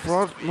 And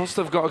Frod must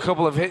have got a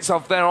couple of hits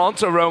off there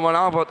onto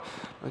Romanar, but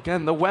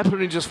again, the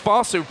weaponry just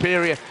far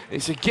superior.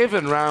 It's a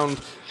given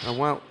round. And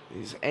well,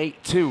 he's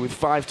 8-2 with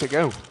 5 to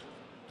go.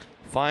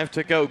 5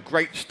 to go.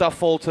 Great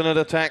stuff, alternate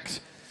attacks.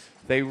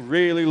 They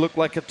really look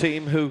like a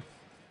team who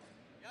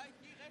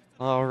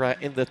are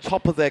in the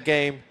top of their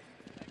game.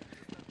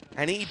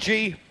 And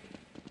EG,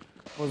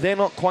 well, they're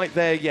not quite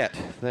there yet.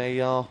 They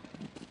are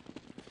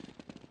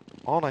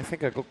on, I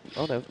think,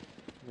 oh no,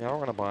 they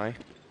are on a bye.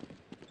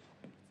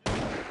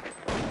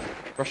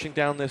 Rushing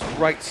down this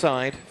right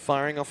side,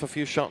 firing off a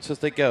few shots as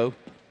they go.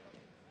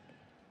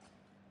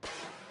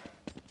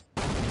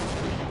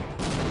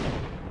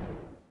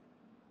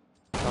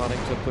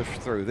 Starting to push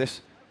through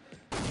this.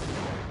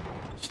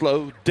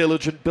 Slow,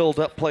 diligent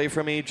build-up play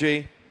from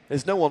EG.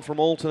 There's no one from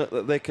alternate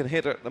that they can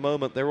hit at the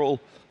moment. They're all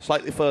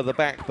slightly further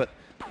back, but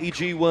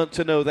EG weren't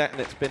to know that,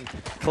 and it's been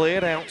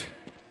cleared out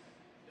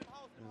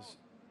as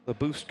the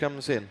boost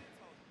comes in.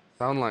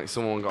 Sound like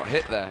someone got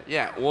hit there.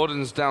 Yeah,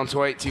 Warden's down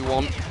to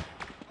 81.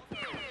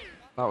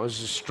 That was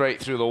just straight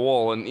through the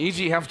wall, and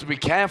EG have to be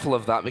careful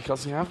of that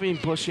because they have been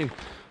pushing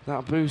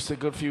that boost a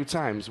good few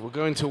times. We're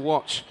going to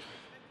watch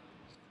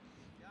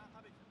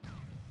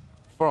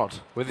Frod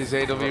with his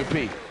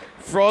AWP.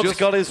 Frod's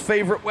got his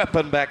favorite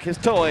weapon back, his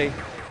toy.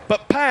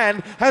 But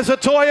Pan has a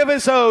toy of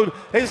his own.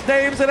 His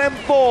name's an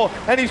M4,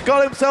 and he's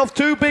got himself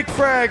 2 big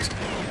frags.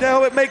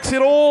 Now it makes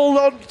it all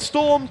on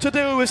Storm to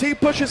do as he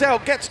pushes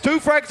out, gets 2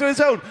 frags of his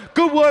own.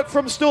 Good work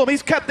from Storm.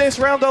 He's kept this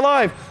round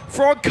alive.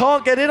 Frod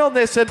can't get in on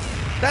this, and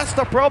that's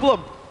the problem.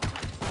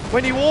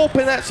 When you warp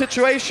in that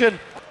situation,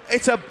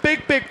 it's a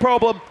big, big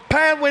problem.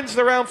 Pan wins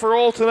the round for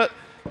alternate,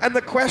 and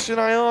the question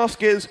I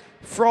ask is,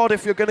 Frod,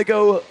 if you're going to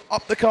go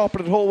up the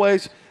carpeted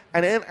hallways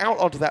and in, out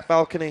onto that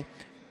balcony,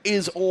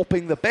 is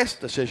AWPing the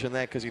best decision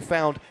there? Because he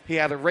found he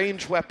had a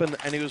ranged weapon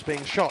and he was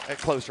being shot at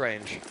close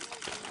range.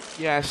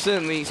 Yeah,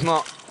 certainly it's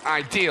not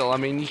ideal. I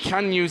mean, you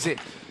can use it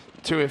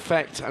to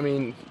effect, I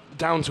mean,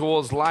 down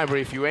towards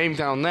library if you aim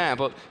down there,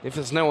 but if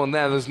there's no one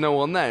there, there's no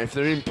one there. If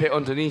they're in pit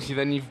underneath you,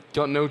 then you've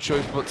got no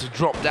choice but to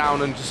drop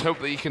down and just hope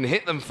that you can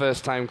hit them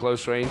first time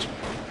close range.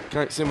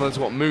 Quite similar to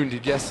what Moon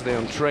did yesterday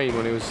on train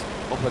when he was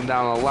up and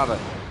down a ladder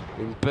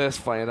being burst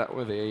fired at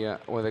with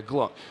a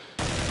Glock.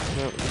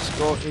 So the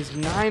score is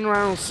 9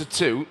 rounds to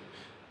 2.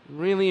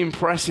 Really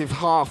impressive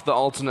half that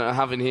alternate are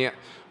having here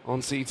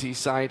on CT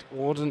side.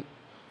 Warden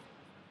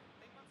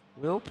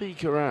will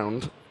peek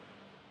around.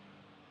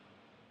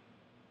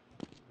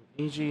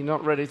 EG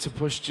not ready to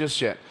push just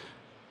yet.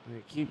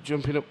 They keep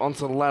jumping up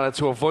onto the ladder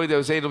to avoid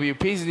those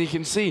AWPs, and you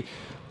can see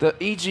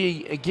that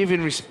EG are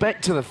giving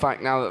respect to the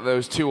fact now that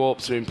those 2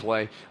 AWPs are in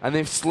play, and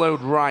they've slowed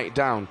right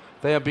down.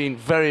 They are being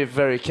very,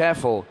 very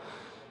careful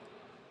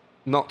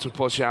not to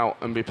push out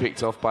and be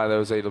picked off by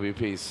those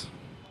AWPs.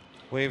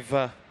 We've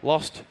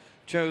lost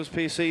Joe's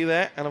PC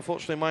there, and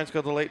unfortunately mine's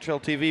got the late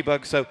trail TV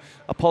bug, so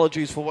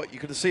apologies for what you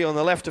can see on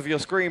the left of your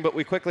screen, but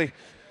we quickly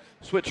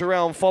switch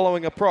around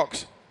following a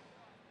prox.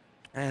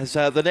 As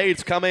the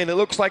nades come in, it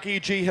looks like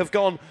EG have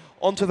gone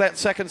onto that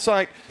second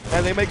site,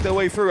 and they make their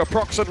way through. A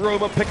prox and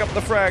Roman pick up the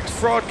frags.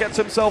 Frod gets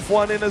himself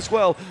 1 in as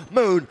well.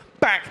 Moon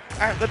back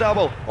at the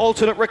double.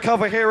 Alternate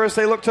recover here as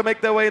they look to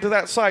make their way into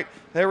that site.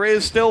 There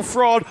is still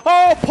Frod.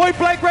 Oh, point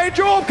blank range.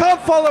 Oh,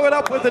 can't follow it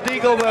up with the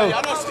deagle though.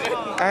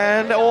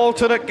 And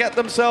alternate get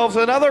themselves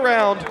another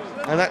round.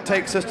 And that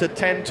takes us to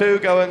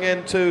 10-2 going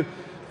into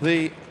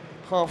the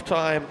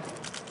halftime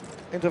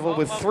interval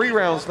with 3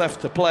 rounds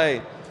left to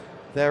play.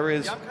 There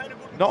is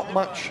not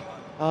much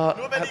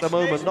at the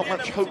moment, not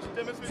much hope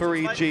for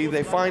EG.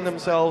 They find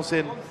themselves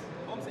in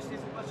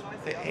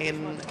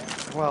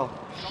well,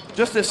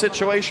 just a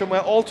situation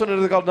where alternate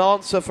have got an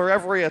answer for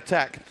every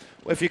attack.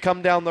 If you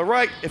come down the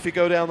right, if you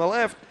go down the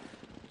left,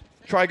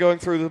 try going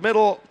through the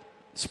middle,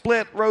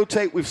 split,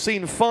 rotate. We've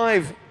seen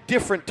 5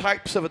 different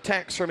types of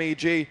attacks from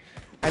EG,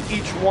 and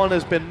each one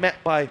has been met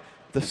by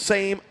the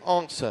same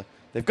answer.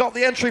 They've got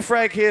the entry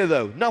frag here,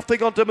 though.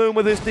 Nothing on Moon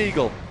with his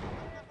deagle.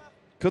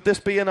 Could this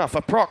be enough?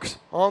 A prox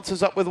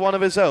answers up with one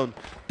of his own.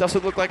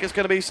 Doesn't look like it's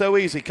going to be so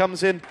easy.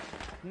 Comes in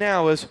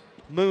now as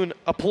Moon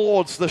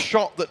applauds the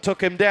shot that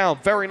took him down.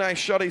 Very nice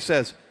shot, he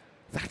says.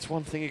 That's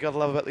one thing you got to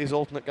love about these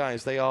alternate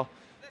guys. They are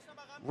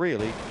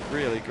really,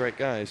 really great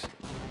guys.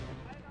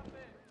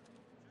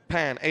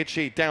 Pan,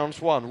 HE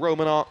downs 1.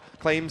 Romanar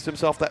claims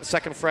himself that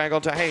second frag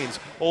onto Haynes.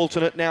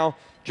 Alternate now,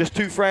 just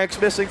 2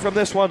 frags missing from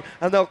this one,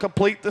 and they'll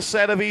complete the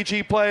set of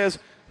EG players.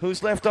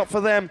 Who's left up for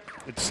them?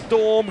 It's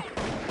Storm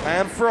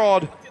and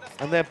Frod,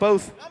 and they're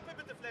both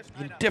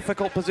in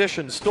difficult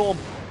positions. Storm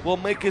will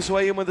make his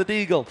way in with the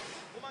deagle.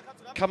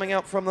 Coming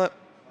out from the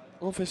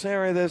office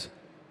area, there's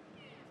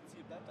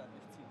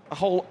a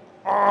whole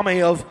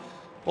army of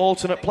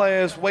alternate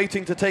players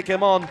waiting to take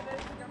him on.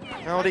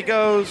 Out he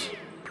goes.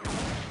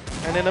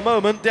 And in a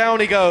moment, down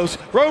he goes.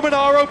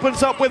 Romanar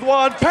opens up with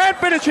 1. Pan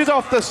finishes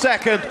off the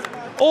second.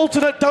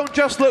 Alternate don't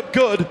just look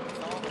good,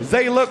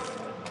 they look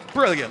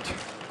brilliant.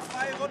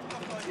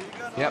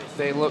 Yep,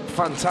 they look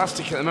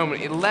fantastic at the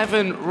moment.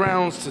 11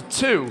 rounds to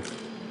 2.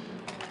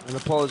 And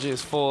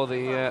apologies for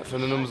the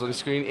numbers on the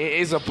screen. It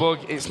is a bug.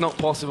 It's not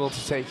possible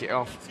to take it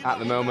off at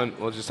the moment.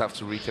 We'll just have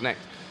to reconnect.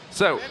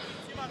 So,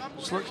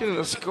 just looking at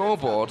the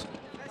scoreboard,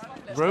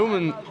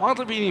 Roman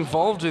hardly been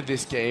involved with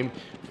this game.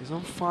 He's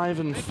on 5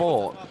 and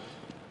 4.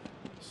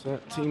 So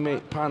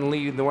teammate Pan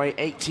leading the way,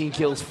 18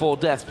 kills, 4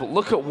 deaths. But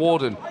look at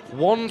Warden,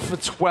 1 for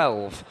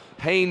 12.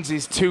 Haynes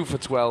is 2 for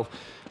 12.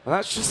 And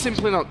that's just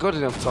simply not good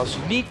enough, Tosh.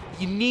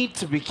 You need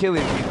to be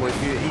killing people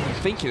if you're even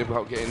thinking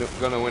about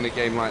going to win a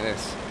game like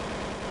this.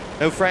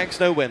 No frags,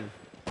 no win.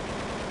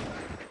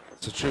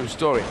 It's a true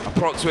story.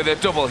 Prox with a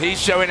double.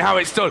 He's showing how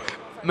it's done.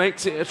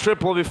 Makes it a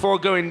triple before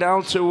going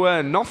down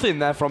to nothing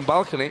there from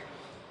balcony.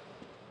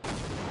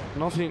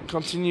 Nothing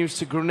continues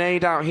to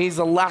grenade out. He's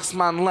the last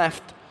man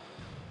left.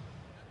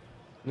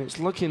 And it's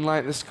looking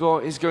like the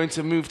score is going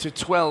to move to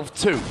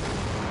 12-2.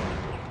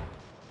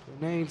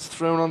 Grenades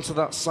thrown onto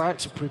that site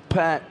to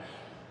prepare.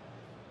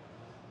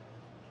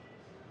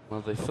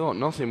 Well, they thought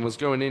nothing was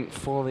going in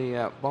for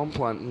the bomb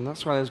plant, and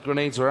that's why those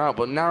grenades are out.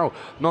 But now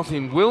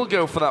nothing will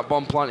go for that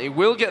bomb plant. He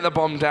will get the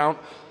bomb down.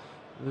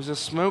 There's a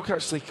smoke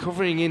actually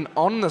covering in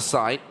on the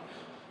site.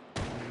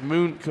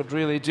 Moon could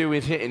really do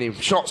with hitting him.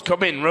 Shots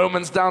come in.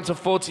 Roman's down to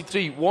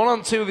 43. 1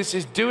 on 2. This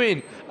is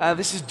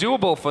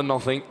doable for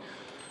nothing.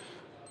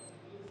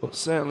 But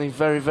certainly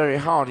very, very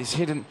hard. He's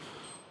hidden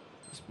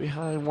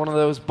behind one of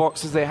those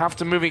boxes. They have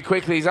to move it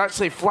quickly. He's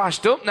actually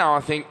flashed up now,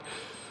 I think.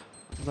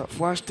 That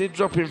flash did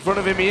drop in front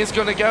of him. He is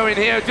going to go in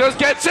here. Does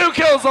get 2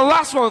 kills. The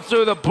last one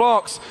through the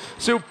box.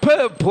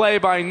 Superb play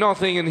by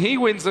Nothing, and he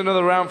wins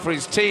another round for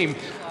his team.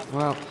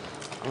 Well,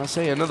 when I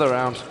say another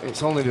round,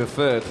 it's only the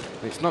 3rd.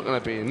 It's not going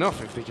to be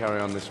enough if they carry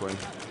on this way.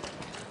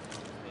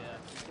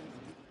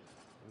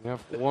 We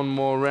have 1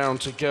 more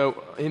round to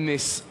go in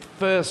this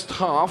first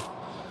half.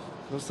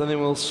 Because then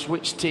we'll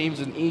switch teams,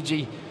 and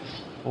EG,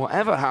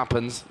 whatever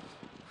happens,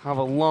 have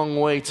a long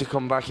way to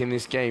come back in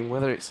this game.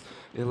 Whether it's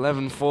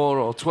 11-4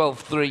 or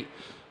 12-3,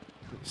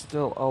 it's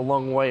still a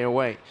long way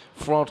away.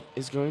 Frod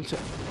is going to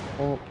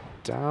pull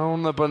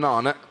down the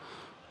banana.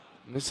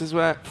 This is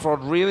where Frod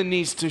really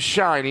needs to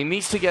shine. He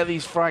needs to get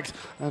these frags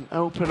and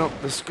open up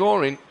the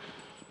scoring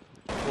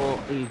for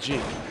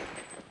EG.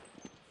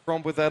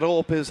 Frod with that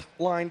AWP is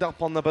lined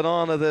up on the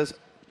banana. There's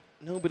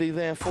nobody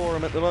there for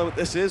him at the moment.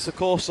 This is, of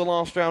course, the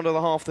last round of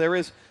the half. There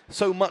is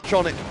so much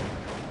on it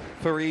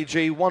for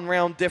EG. 1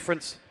 round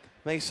difference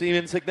may seem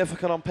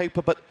insignificant on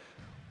paper, but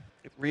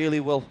it really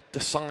will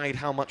decide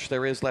how much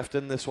there is left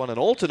in this one. An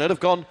alternate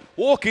have gone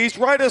walkies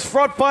right as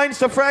Frod finds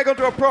the frag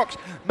onto a prox.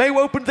 May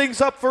open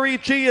things up for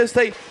EG as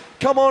they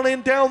come on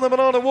in down the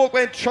banana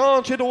walkway and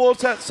charge in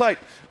towards that site.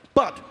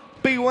 But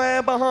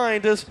beware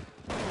behind as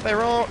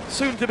there are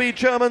soon-to-be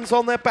Germans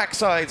on their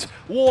backsides.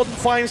 Warden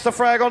finds the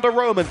frag onto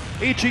Roman.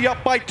 EG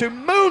up by 2.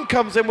 Moon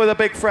comes in with a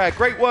big frag.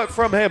 Great work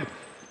from him.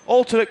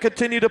 Alternate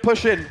continue to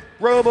push in.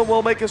 Roman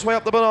will make his way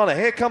up the banana.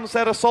 Here comes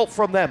that assault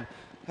from them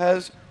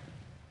as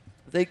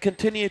they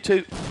continue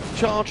to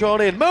charge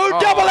on in. Moon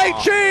double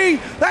HE!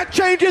 That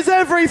changes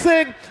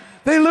everything!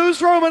 They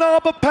lose Roman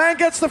R, but Pan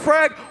gets the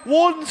frag.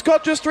 Warden's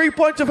got just 3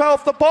 points of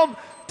health. The bomb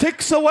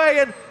ticks away,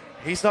 and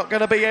he's not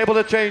going to be able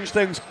to change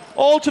things.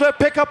 Alternate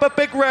pick up a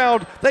big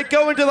round. They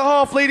go into the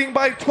half leading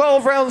by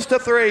 12 rounds to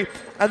 3,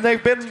 and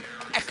they've been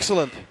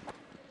excellent.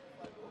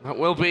 That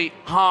will be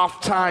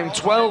half-time,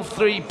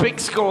 12-3, big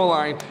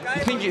scoreline.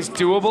 You think it's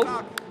doable?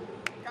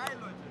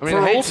 I mean,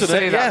 I hate to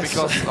say that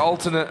because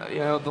alternate,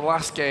 the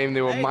last game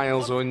they were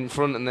miles in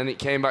front, and then it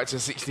came back to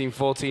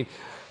 16-14.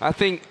 I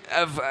think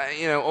of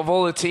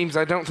all the teams,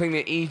 I don't think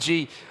that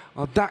EG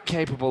are that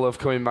capable of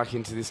coming back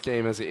into this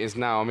game as it is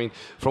now. I mean,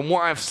 from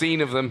what I've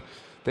seen of them,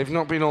 they've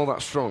not been all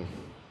that strong.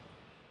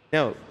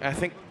 No, I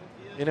think,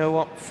 you know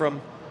what,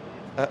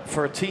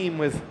 for a team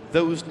with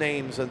those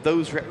names and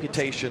those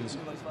reputations,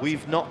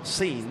 we've not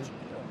seen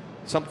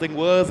something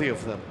worthy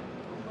of them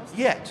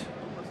yet.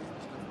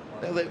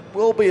 Now, there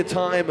will be a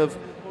time of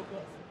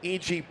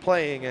EG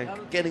playing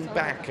and getting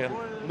back and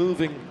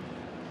moving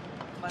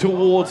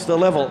towards the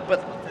level.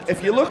 But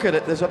if you look at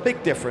it, there's a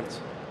big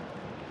difference.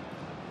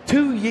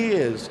 2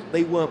 years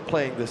they weren't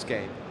playing this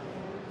game,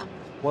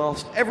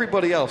 whilst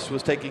everybody else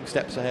was taking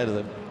steps ahead of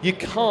them. You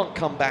can't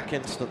come back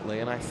instantly,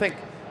 and I think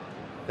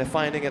they're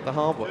finding that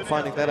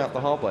out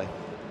the hard way.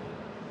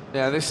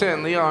 Yeah, they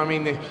certainly are. I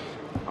mean, they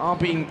are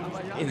being,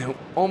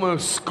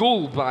 almost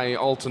schooled by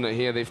alternate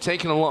here. They've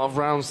taken a lot of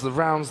rounds. The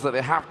rounds that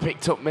they have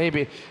picked up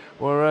maybe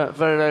were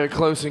very, very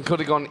close and could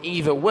have gone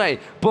either way.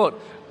 But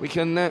we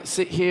can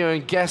sit here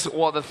and guess at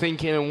what they're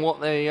thinking and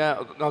what they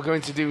are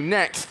going to do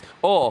next.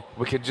 Or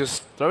we could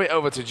just throw it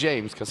over to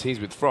James, because he's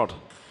with Frod.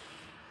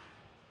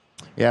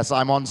 Yes,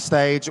 I'm on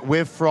stage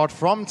with Frod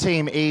from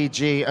Team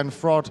EG. And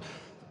Frod,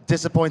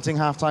 disappointing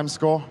halftime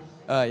score?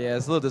 Yeah,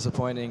 it's a little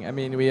disappointing. I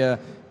mean, we had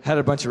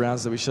a bunch of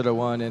rounds that we should have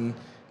won and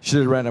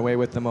should have ran away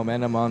with the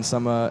momentum on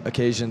some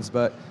occasions.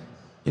 But,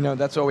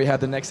 that's what we had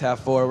the next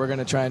half for. We're going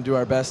to try and do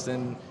our best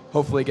and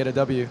hopefully get a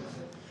W.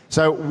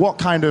 So what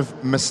kind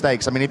of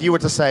mistakes? I mean, if you were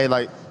to say,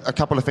 like, a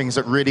couple of things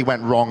that really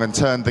went wrong and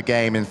turned the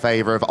game in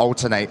favor of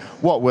alternate,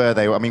 what were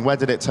they? I mean, where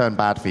did it turn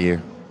bad for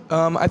you?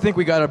 I think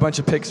we got a bunch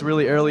of picks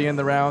really early in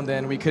the round,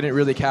 and we couldn't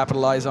really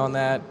capitalize on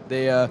that.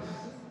 They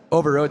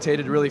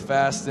over-rotated really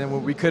fast,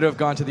 and we could have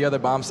gone to the other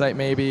bomb site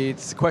maybe.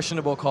 It's a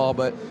questionable call,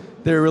 but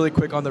they were really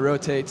quick on the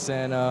rotates,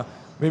 and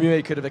maybe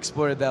they could have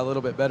exploited that a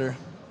little bit better.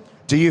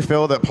 Do you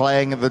feel that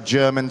playing the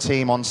German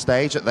team on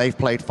stage, that they've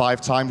played 5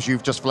 times,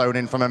 you've just flown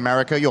in from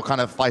America, you're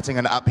kind of fighting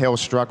an uphill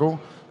struggle?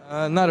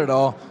 Not at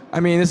all. I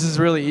mean, this is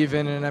really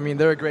even, and I mean,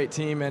 they're a great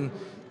team, and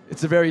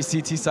it's a very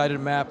CT-sided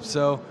map,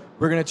 so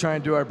we're going to try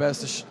and do our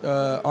best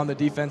on the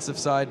defensive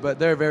side, but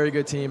they're a very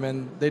good team,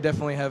 and they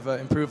definitely have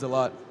improved a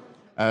lot.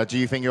 Do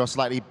you think you're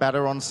slightly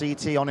better on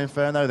CT on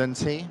Inferno than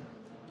T?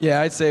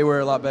 Yeah, I'd say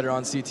we're a lot better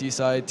on CT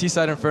side. T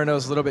side Inferno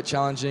is a little bit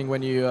challenging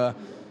when you,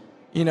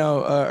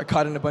 are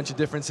caught in a bunch of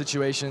different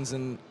situations,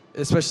 and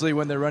especially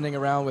when they're running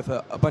around with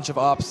a bunch of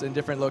ops in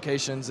different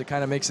locations, it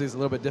kind of makes it a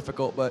little bit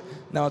difficult, but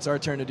now it's our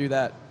turn to do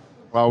that.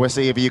 Well, we'll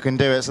see if you can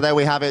do it. So there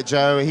we have it,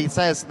 Joe. He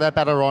says they're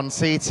better on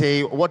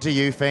CT. What do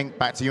you think?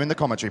 Back to you in the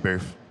commentary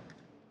booth.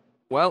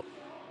 Well,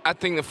 I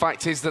think the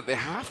fact is that they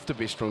have to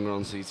be stronger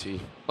on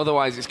CT.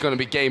 Otherwise, it's going to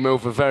be game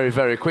over very,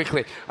 very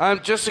quickly.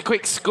 Just a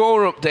quick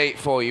score update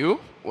for you.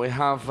 We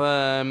have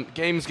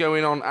games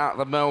going on at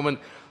the moment.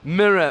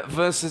 Mirror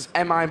versus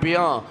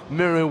MIBR.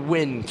 Mirror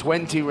win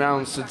 20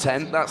 rounds to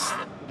 10. That's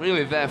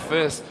really their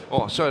first,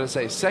 or should I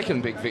say,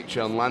 second big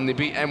victory on land. They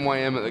beat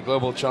MYM at the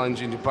Global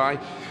Challenge in Dubai.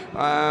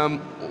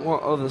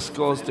 What other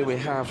scores do we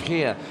have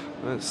here?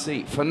 Let's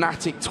see.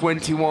 Fnatic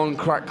 21,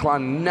 Crack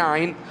Clan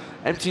 9,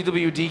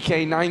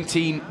 MTWDK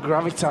 19,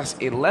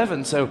 Gravitas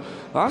 11. So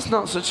that's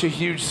not such a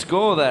huge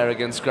score there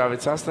against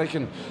Gravitas. They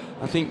can,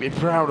 I think, be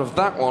proud of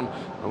that one.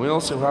 And we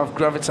also have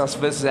Gravitas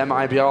versus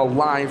MIBR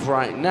live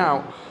right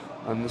now.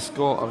 And the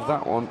score of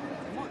that one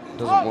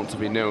doesn't want to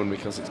be known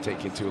because it's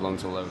taking too long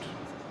to load.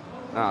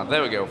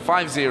 There we go.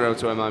 5-0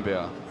 to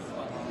MIBR.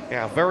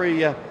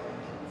 Yeah,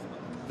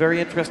 very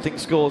interesting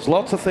scores.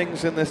 Lots of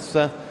things in this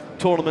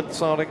tournament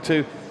starting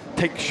to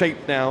take shape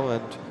now,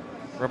 and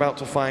we're about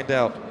to find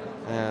out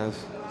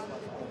as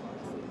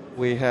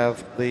we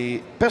have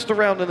the best of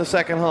round in the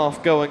second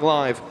half going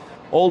live.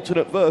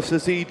 Alternate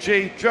versus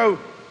EG. Joe,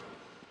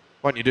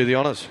 why don't you do the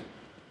honors?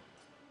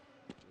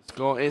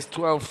 Score is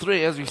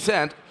 12-3, as we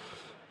said.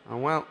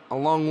 And well, a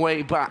long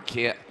way back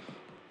here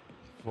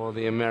for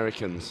the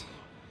Americans.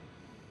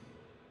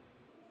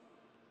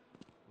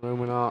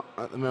 Roman are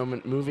at the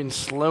moment moving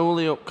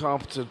slowly up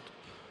carpeted.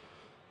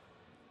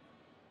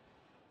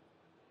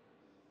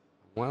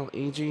 Well,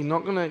 EG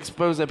not going to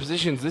expose their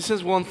positions. This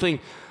is one thing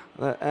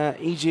that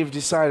EG have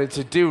decided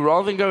to do.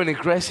 Rather than going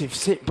aggressive,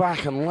 sit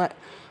back and let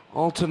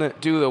Alternate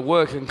do the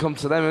work and come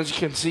to them. As you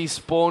can see,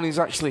 Spawn is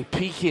actually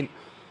peeking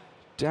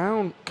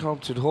down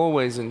carpeted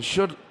hallways, and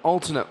should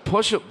Alternate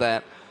push up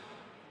there,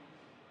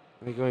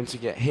 they're going to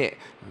get hit.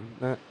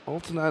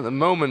 Alternate at the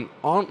moment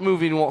aren't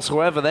moving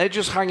whatsoever. They're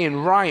just hanging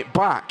right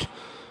back.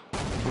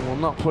 And will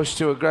not push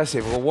too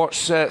aggressive. We'll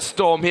watch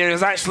Storm here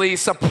is actually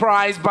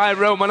surprised by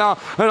Romanar,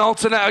 and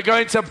Alternate are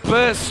going to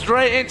burst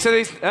straight into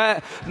this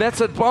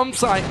netted bomb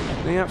site.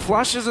 The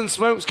flashes and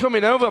smokes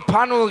coming over.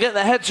 Pan will get the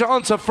headshot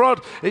onto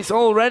Frod. It's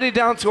already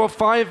down to a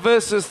 5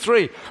 versus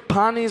 3.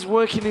 Pan is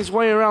working his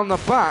way around the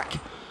back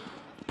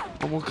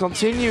and will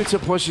continue to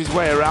push his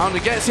way around,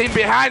 and gets in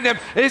behind him.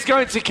 He's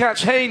going to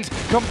catch Haynes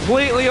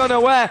completely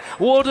unaware.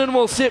 Warden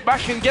will sit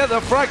back and get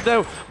the frag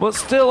though, but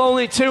still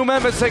only 2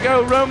 members to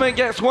go. Roman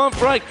gets 1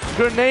 frag.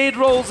 Grenade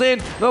rolls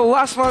in. The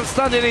last man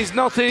standing is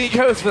nothing. He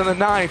goes for the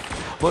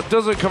knife, but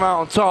doesn't come out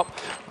on top.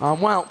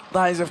 And well,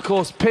 that is of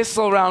course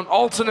pistol round.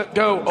 Alternate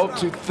go up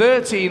to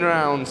 13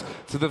 rounds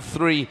to the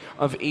 3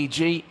 of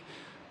EG.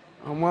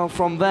 And well,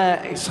 from there,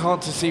 it's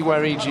hard to see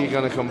where EG are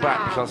going to come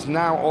back, because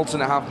now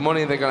Alternate have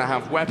money, they're going to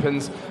have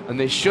weapons, and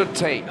they should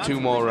take 2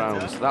 more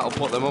rounds. That'll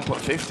put them up at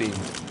 15.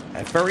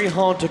 Very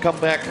hard to come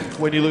back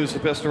when you lose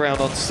the pistol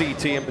round on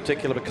CT in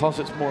particular, because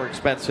it's more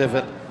expensive.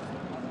 And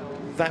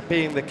that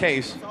being the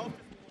case,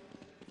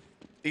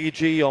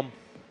 EG on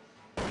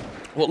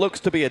what looks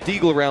to be a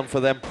deagle round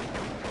for them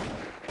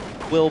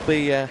will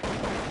be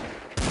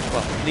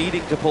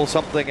needing to pull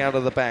something out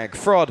of the bag.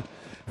 Frod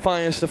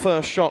fires the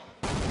first shot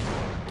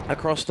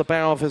across the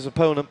bow of his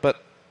opponent,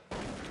 but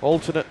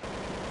Alternate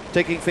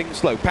taking things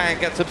slow. Pan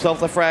gets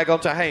himself the frag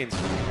onto Haynes.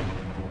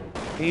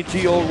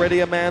 EG already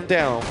a man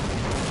down.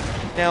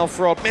 Now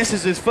Frod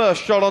misses his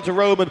first shot onto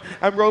Roman,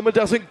 and Roman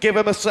doesn't give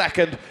him a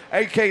second.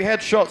 AK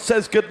headshot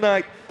says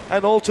goodnight,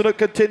 and Alternate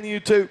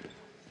continue to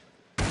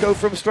go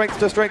from strength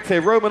to strength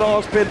here. Roman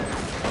has been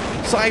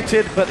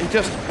sighted, but he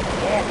just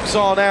walks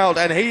on out,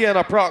 and he and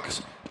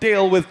Aprox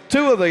deal with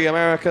 2 of the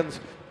Americans,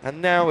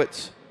 and now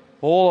it's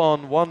all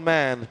on one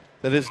man.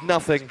 That is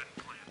nothing,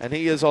 and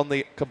he is on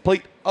the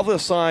complete other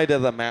side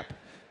of the map.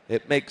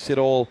 It makes it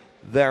all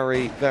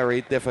very, very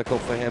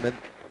difficult for him. And,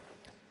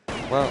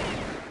 well,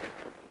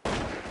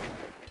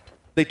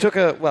 they took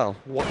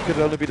what could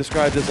only be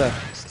described as a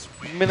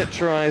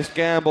miniaturized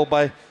gamble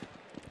by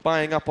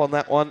buying up on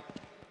that one,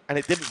 and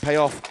it didn't pay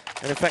off.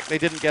 And in fact, they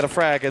didn't get a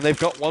frag, and they've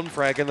got 1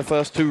 frag in the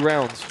first 2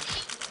 rounds.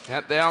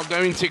 Yep, they are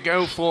going to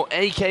go for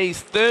AK's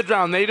third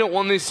round. They don't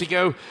want this to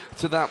go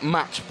to that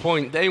match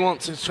point. They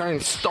want to try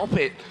and stop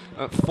it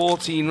at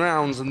 14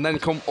 rounds and then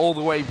come all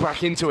the way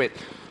back into it.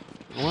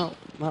 Well,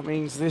 that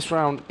means this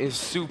round is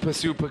super,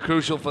 super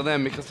crucial for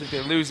them, because if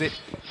they lose it,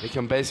 they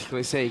can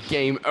basically say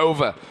game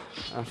over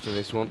after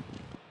this one.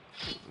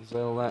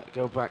 They'll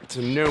go back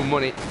to no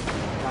money.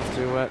 Have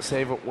to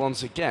save up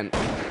once again.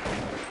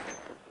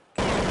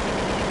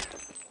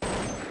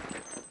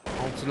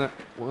 Alternate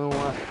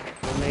will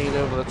grenade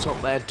over the top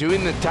there,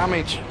 doing the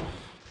damage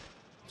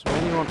to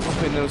anyone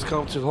up in those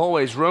carpeted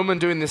hallways. Roman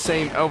doing the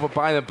same over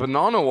by the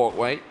banana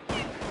walkway.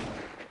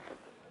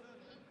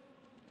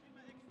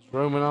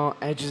 Roman R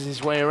edges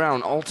his way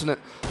around. Alternate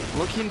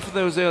looking for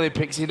those early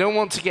picks. You don't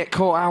want to get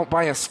caught out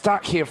by a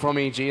stack here from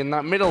EG, and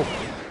that middle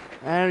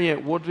area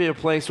would be a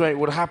place where it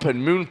would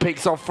happen. Moon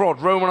picks off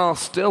Fraud. Roman R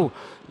still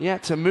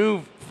yet to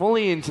move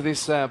fully into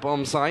this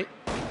bomb site.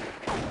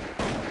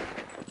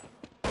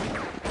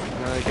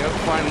 There they go,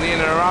 finally in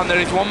and around. There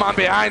is one man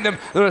behind them.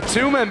 There are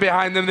two men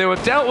behind them. They were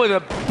dealt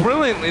with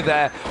brilliantly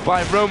there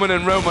by Roman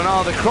and Roman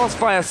R. The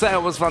crossfire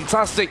setup was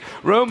fantastic.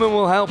 Roman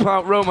will help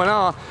out Roman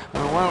R.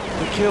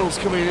 Well, the kills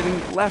coming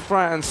in left,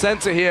 right and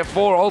center here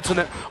for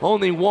Alternate.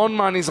 Only one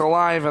man is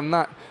alive, and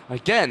that,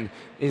 again,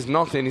 is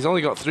nothing. He's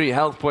only got 3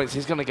 health points.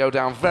 He's going to go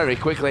down very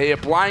quickly here.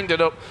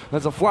 Blinded up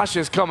as the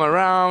flashes come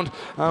around.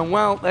 And,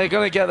 well, they're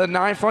going to get the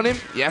knife on him.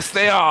 Yes,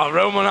 they are.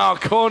 Roman R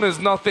corners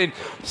nothing.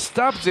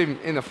 Stabs him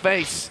in the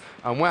face.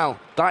 And, well,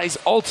 that is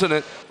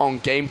Alternate on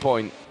game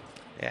point.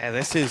 Yeah,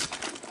 this is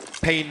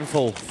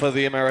painful for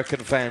the American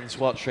fans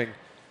watching,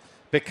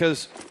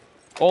 because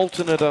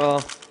Alternate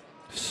are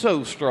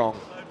so strong.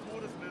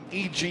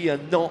 EG are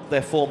not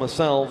their former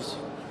selves,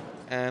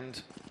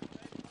 and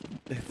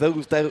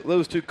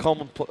those two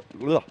combine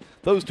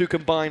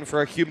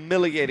for a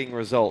humiliating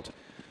result.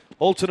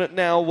 Alternate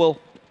now will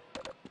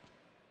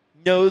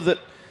know that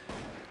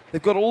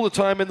they've got all the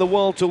time in the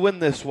world to win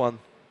this one,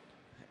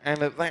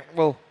 and that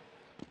will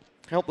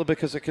help them,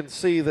 because they can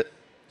see that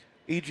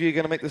EG are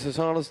going to make this as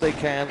hard as they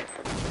can.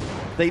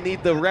 They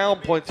need the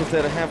round points if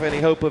they're to have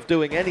any hope of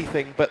doing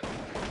anything, but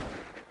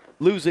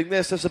losing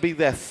this will be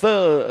their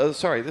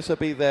this will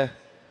be their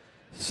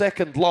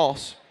second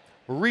loss.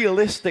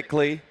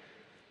 Realistically,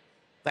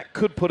 that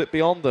could put it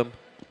beyond them.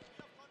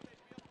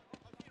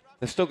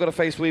 They've still got to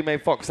face We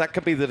Made Fox. That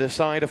could be the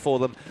decider for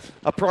them.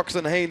 Prox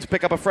and Haynes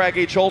pick up a frag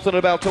each. Alternate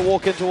about to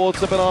walk in towards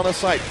the banana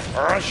site.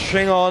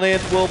 Rushing on in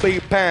will be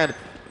Pan.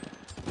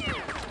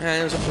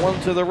 And one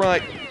to the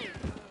right,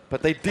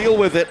 but they deal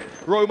with it.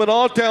 Roman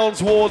R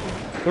downs Warden.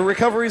 The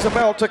recovery's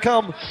about to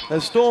come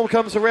as Storm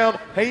comes around.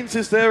 Haynes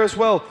is there as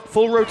well.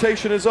 Full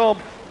rotation is on.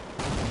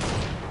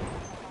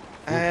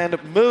 And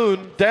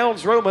Moon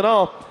downs Roman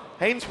R.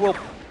 Haynes will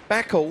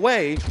back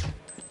away.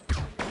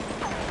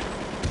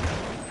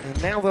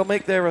 And now they'll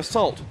make their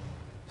assault.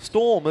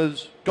 Storm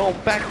has gone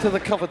back to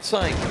the covered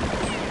site.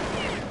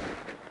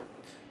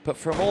 But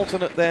from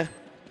Alternate there,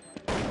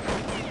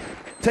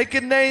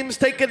 taking names,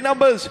 taking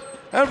numbers,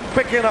 and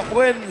picking up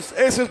wins.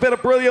 This has been a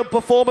brilliant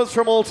performance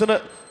from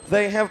Alternate.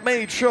 They have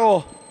made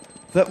sure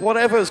that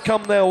whatever's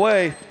come their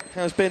way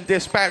has been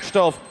dispatched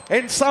of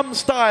in some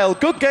style.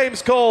 Good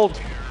games called.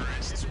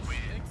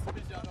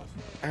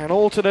 And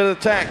Alternate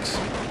attacks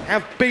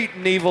have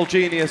beaten Evil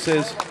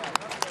Geniuses.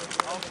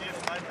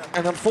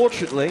 And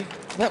unfortunately,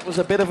 that was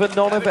a bit of a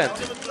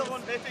non-event.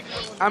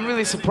 I'm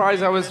really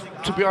surprised. I was,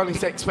 to be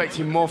honest,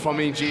 expecting more from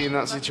EG in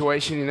that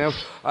situation, you know.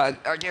 I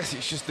guess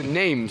it's just the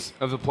names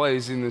of the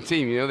players in the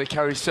team, you know. They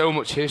carry so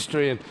much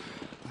history and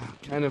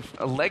kind of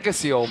a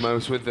legacy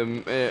almost with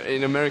them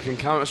in American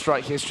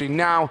Counter-Strike history.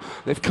 Now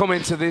they've come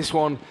into this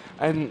one,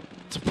 and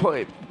to put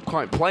it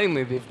quite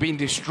plainly, they've been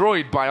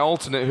destroyed by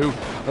Alternate, who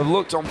have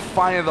looked on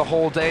fire the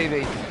whole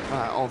day,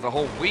 or the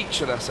whole week,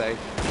 should I say.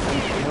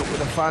 And, you know, with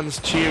the fans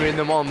cheering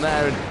them on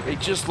there, and it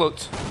just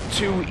looked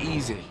too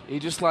easy. It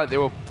just it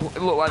looked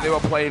like they were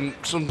playing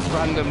some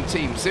random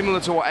team,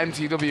 similar to what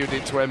MTW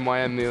did to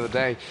NYM the other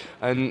day.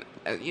 And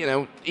you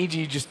know,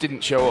 EG just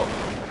didn't show up.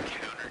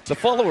 The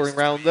following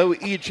round, though,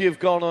 EG have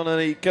gone on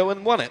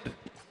and won it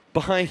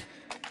by 5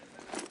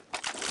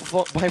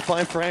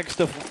 frags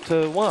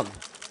to 1.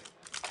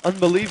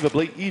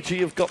 Unbelievably, EG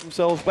have got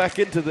themselves back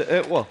into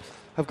the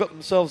have got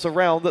themselves a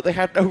round that they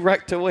had no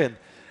right to win.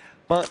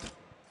 But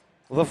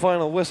the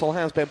final whistle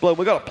has been blown.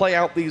 We've got to play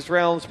out these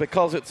rounds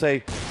because it's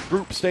a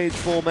group stage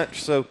 4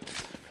 match, so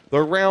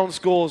the round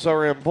scores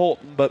are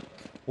important, but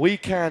we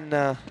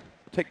can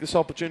take this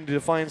opportunity to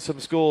find some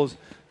scores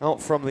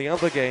out from the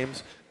other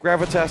games.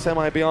 Gravitas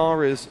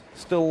MIBR is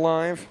still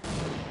live.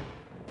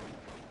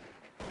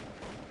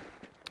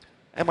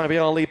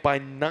 MIBR lead by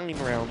 9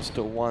 rounds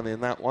to 1 in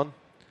that one.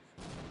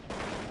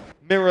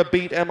 Mirror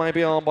beat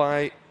MIBR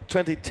by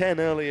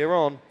 2010 earlier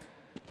on.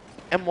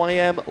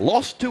 MYM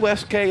lost to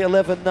SK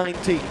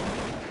 11-19.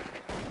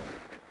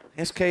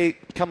 SK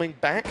coming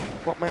back.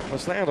 What map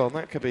was that on?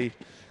 That could be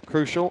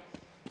crucial.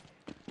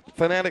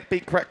 Fnatic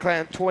beat Crack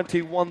Clan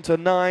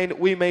 21-9.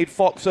 We Made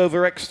Fox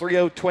over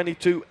X30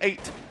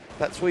 22-8.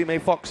 That's We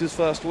Made Fox's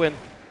first win.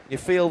 You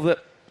feel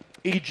that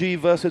EG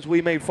versus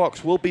We Made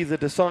Fox will be the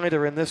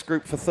decider in this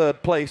group for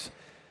third place.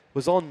 It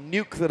was on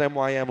Nuke that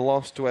MYM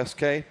lost to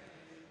SK.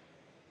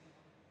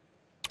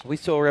 We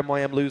saw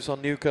MYM lose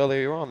on Nuke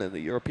earlier on in the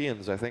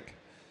Europeans, I think.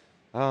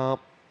 But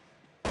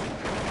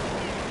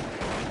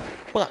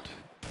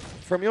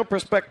from your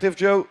perspective,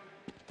 Joe,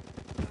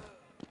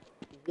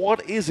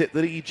 what is it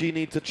that EG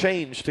need to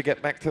change to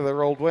get back to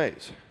their old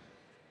ways?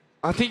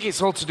 I think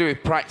it's all to do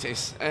with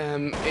practice.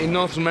 In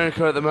North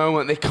America at the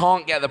moment, they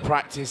can't get the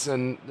practice,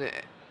 and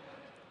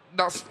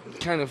that's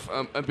kind of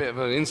a bit of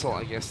an insult,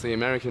 I guess, to the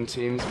American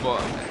teams,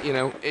 but, you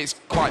know, it's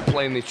quite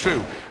plainly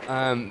true.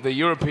 The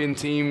European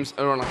teams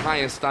are on a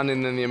higher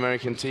standing than the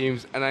American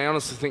teams, and I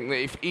honestly think that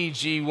if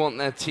EG want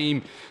their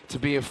team to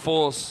be a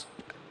force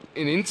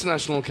in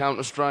international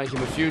Counter-Strike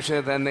in the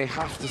future, then they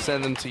have to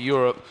send them to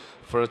Europe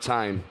for a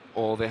time,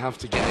 or they have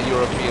to get a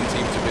European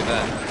team to be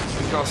there,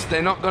 because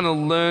they're not going to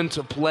learn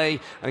to play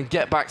and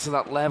get back to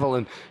that level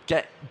and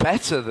get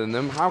better than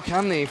them. How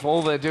can they if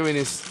all they're doing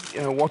is,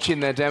 you know, watching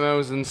their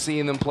demos and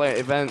seeing them play at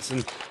events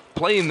and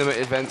playing them at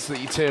events that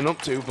you turn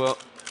up to, but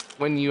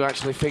when you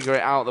actually figure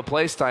it out, the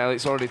play style,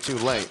 it's already too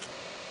late.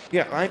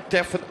 Yeah, I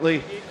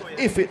definitely,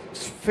 if it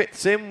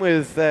fits in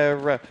with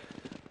their,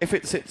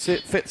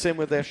 fits in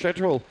with their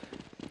schedule,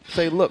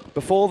 say, look,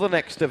 before the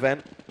next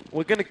event,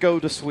 we're going to go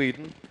to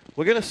Sweden.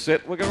 We're going to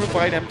sit, we're going to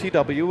invite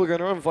MTW, we're going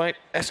to invite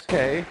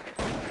SK,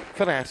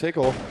 Fnatic,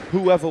 or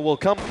whoever will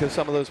come, because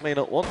some of those may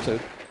not want to.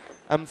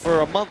 And for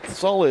a month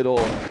solid, or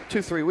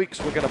 2-3 weeks,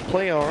 we're going to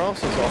play our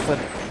asses off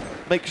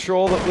and make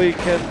sure that we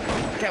can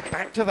get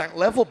back to that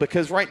level,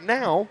 because right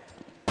now,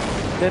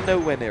 they're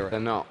nowhere near it. They're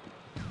not.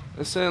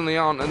 They certainly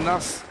aren't, and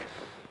that's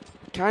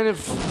kind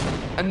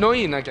of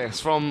annoying, I guess,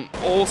 from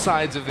all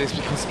sides of this,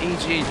 because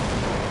EG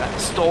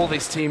stole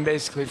this team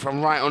basically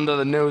from right under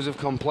the nose of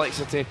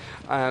complexity.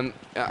 When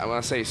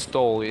I say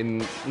stole,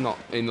 not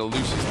in the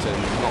loosest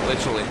terms, not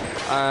literally.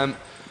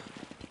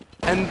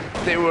 And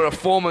they were a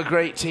former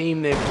great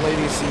team. They played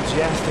in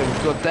CGS, they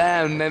were good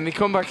there, and then they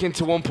come back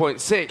into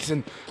 1.6,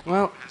 and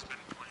well,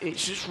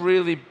 it's just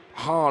really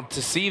hard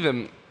to see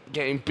them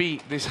getting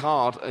beat this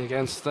hard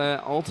against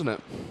their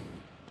alternate.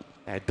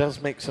 Yeah, it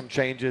does make some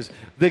changes.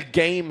 The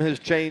game has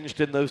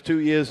changed in those 2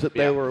 years that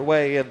they were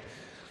away, and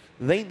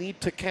they need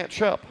to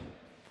catch up.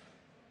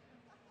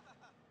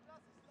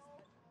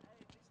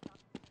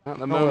 At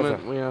the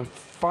moment, we are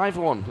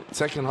 5-1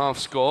 second half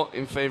score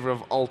in favor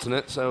of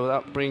alternate, so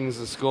that brings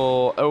the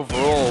score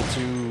overall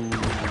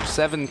to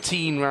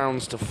 17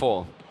 rounds to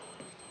 4.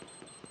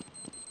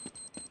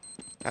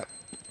 That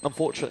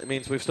unfortunately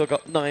means we've still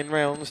got 9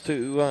 rounds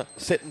to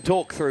sit and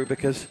talk through,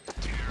 because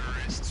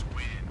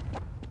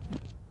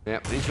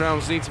yep, these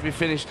rounds need to be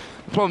finished.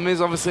 The problem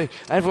is, obviously,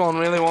 everyone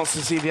really wants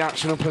to see the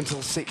action up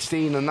until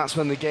 16, and that's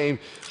when the game,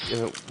 you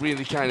know,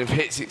 really kind of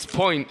hits its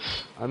point.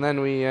 And then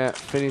we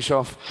finish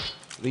off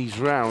these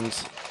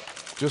rounds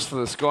just for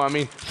the score. I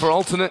mean, for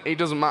alternate, it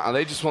doesn't matter.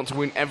 They just want to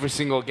win every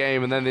single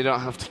game, and then they don't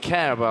have to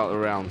care about the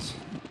rounds.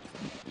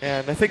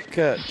 Yeah, and I think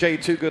Jay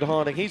Too Good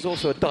Harding, he's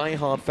also a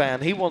die-hard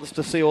fan. He wants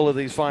to see all of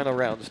these final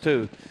rounds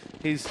too.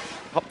 He's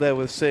up there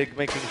with Sig,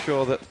 making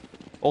sure that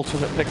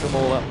alternate pick them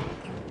all up.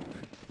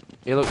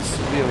 He looks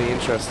really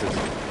interested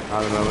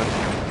at the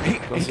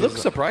moment. He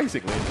looks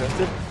surprisingly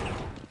interested.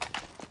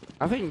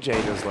 I think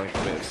Jay does like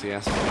a bit of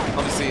CS.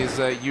 Obviously,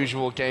 his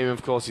usual game,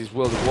 of course, is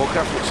World of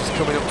Warcraft, which is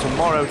coming up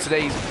tomorrow.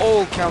 Today's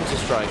all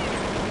Counter-Strike,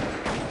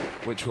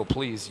 which will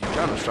please you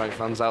Counter-Strike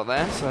fans out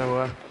there.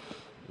 So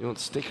you want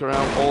to stick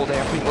around all day.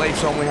 I think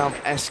later on we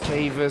have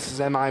SK versus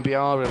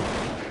MIBR and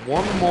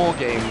one more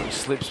game which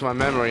slips my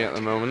memory at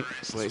the moment.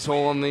 So it's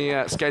all on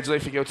the schedule.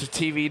 If you go to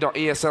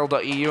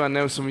tv.esl.eu, I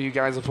know some of you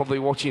guys are probably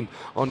watching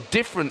on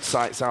different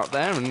sites out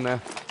there,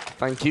 and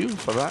thank you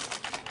for that.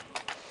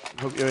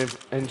 Hope you're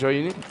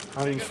enjoying it,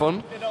 having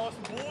fun.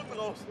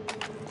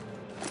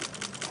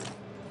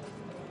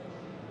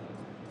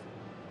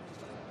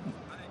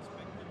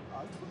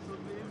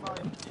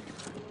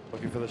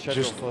 Looking for the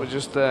schedule. We're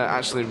just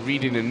actually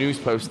reading a news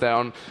post there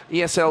on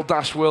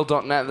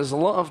esl-world.net. There's a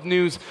lot of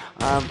news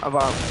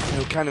about, you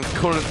know, kind of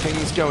current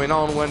things going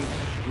on. When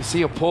you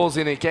see a pause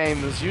in a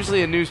game, there's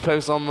usually a news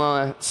post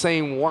on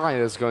saying why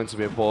there's going to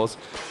be a pause.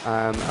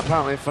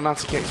 Apparently,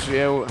 Fnatic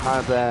X3O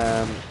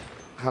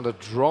had a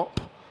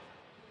drop.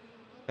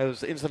 There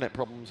was internet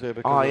problems here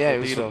because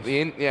of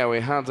DDoS.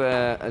 We had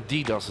a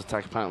DDoS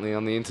attack apparently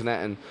on the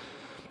internet, and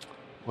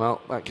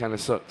well, that kind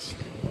of sucks.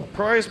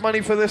 Prize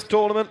money for this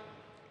tournament: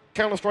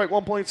 Counter-Strike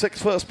 1.6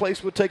 first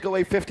place would take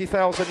away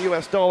 $50,000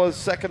 US,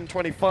 second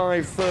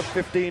 25, third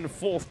 15,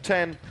 fourth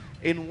 10.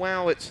 In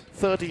WoW, it's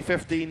 30,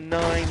 15,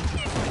 9.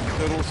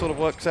 So it all sort of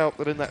works out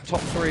that in that top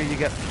 3 you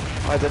get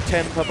either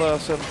 10 per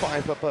person,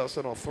 5 per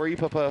person, or 3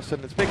 per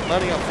person. It's big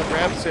money up for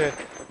grabs here,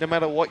 no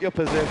matter what your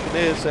position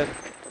is. And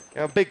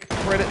a big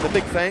credit, a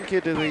big thank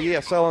you to the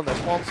ESL and their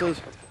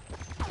sponsors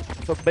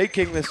for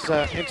making this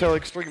Intel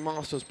Extreme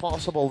Masters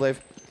possible.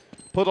 They've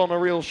put on a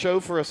real show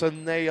for us,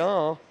 and they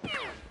are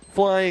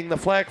flying the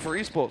flag for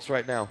esports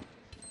right now.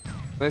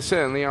 They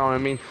certainly are. I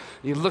mean,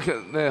 you look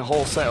at the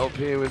whole setup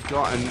here we've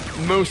got,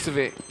 and most of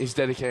it is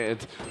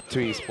dedicated to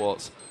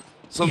esports.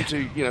 Some to,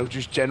 you know,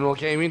 just general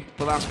gaming,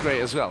 but that's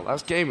great as well.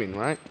 That's gaming,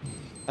 right?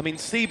 I mean,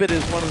 CeBIT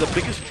is one of the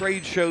biggest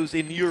trade shows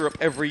in Europe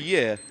every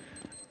year,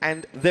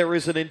 and there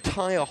is an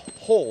entire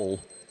hall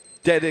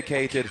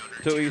dedicated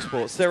to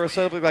esports. There are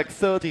something like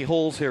 30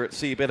 halls here at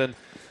CeBIT, and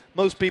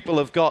most people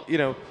have got, you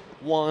know,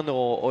 one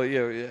or you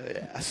know,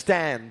 a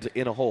stand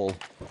in a hall.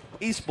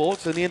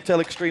 Esports and the Intel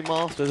Extreme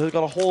Masters have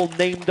got a hall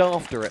named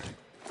after it.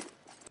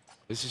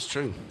 This is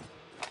true.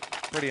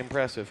 Pretty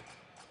impressive.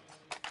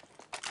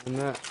 And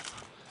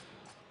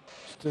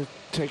just to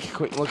take a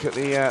quick look at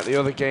the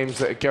other games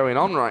that are going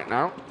on right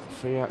now.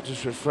 If we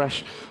just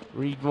refresh,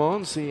 read more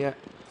and see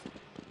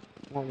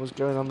what was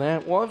going on there.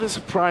 What are the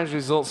surprise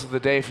results of the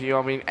day for you?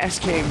 I mean,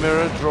 SK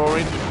Mirror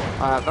drawing.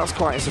 That's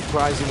quite a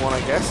surprising one,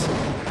 I guess.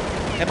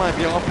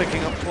 MIBR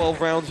picking up 12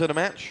 rounds in a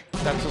match.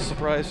 That's a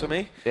surprise for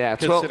me. Yeah,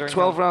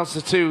 12 rounds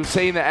to 2.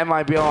 Saying that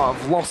MIBR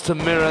have lost to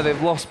Mirror,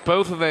 they've lost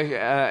both of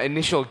their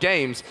initial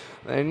games.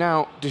 They're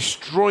now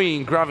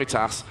destroying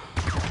Gravitas.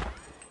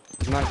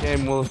 And that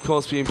game will, of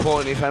course, be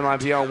important if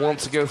MIBR want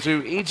to go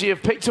through. EG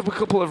have picked up a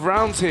couple of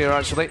rounds here,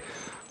 actually.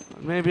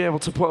 May be able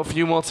to put a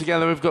few more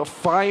together. We've got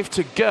 5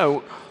 to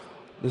go.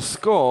 The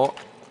score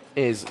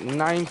is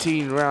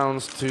 19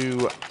 rounds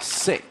to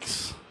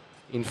 6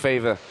 in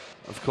favor,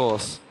 of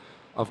course,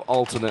 of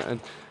Alternate. And,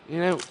 you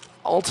know,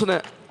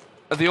 Alternate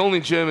are the only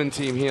German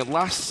team here.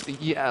 Last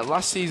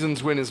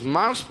season's winners,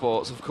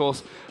 Mousesports, of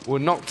course, were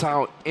knocked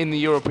out in the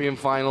European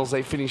finals.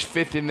 They finished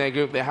 5th in their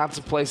group. They had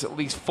to place at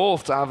least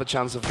 4th to have a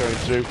chance of going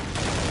through.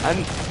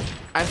 And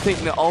I think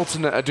that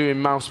Alternate are doing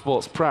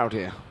Mousesports proud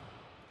here.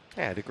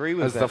 Yeah, I'd agree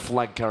with that. As the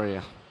flag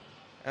carrier.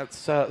 That's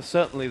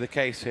certainly the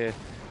case here.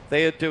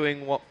 They are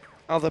doing what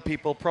other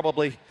people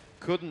probably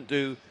couldn't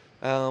do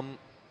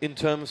in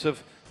terms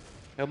of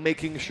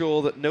making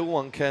sure that no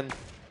one can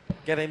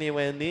get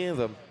anywhere near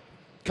them.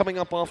 Coming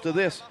up after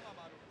this,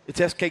 it's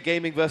SK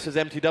Gaming versus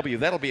MTW.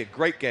 That'll be a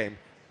great game.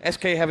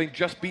 SK having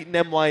just beaten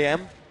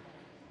MYM,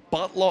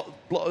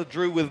 but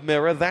drew with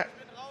Mirror. That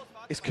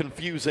is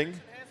confusing.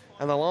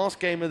 And the last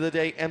game of the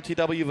day,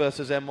 MTW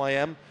versus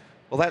MYM,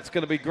 well, that's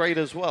going to be great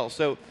as well.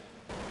 So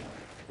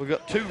we've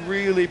got 2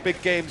 really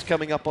big games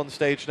coming up on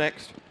stage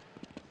next.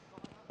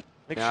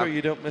 Make sure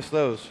you don't miss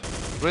those.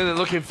 Really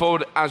looking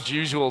forward, as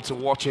usual, to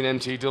watching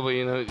MTW.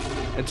 You know,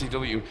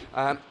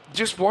 MTW.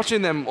 Just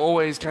watching them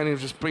always kind of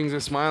just brings a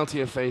smile to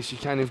your face. You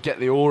kind of get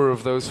the aura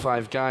of those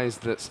 5 guys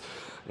that's,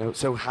 you know,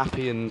 so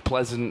happy and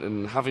pleasant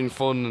and having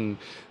fun,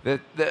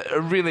 and they're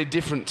a really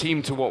different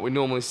team to what we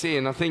normally see.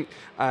 And I think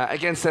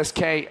against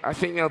SK, I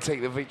think they'll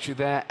take the victory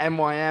there.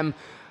 MYM,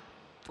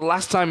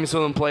 last time we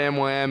saw them play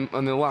MYM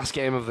on the last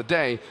game of the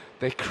day,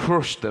 they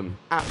crushed them,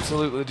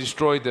 absolutely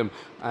destroyed them,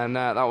 and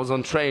that was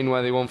on Train,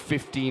 where they won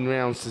 15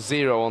 rounds to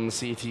 0 on the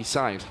CT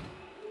side.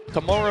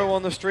 Tomorrow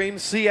on the stream,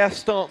 CS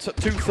starts at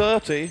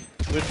 2:30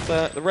 with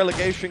the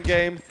relegation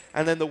game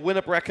and then the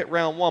winner bracket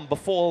round 1.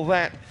 Before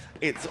that,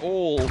 it's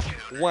all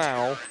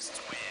WoW.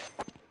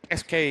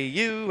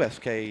 SKU,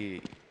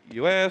 SK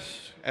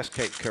US,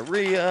 SK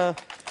Korea,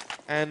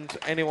 and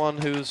anyone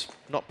who's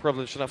not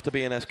privileged enough to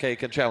be in SK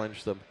can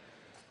challenge them.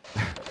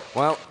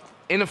 Well,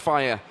 Inner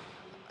Fire,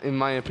 in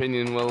my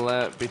opinion,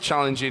 will be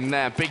challenging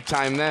there, big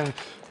time there.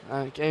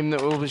 Game that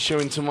we'll be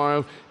showing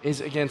tomorrow is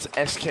against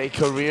SK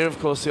Korea, of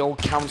course, the old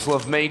Council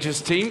of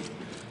Majors team.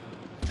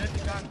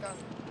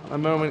 A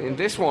moment in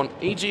this one,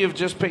 EG have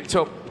just picked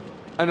up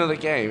another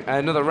game,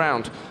 another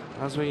round.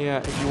 As we,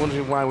 if you're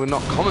wondering why we're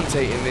not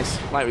commentating this,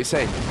 like we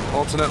say,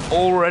 Alternate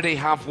already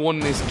have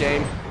won this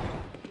game,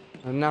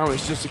 and now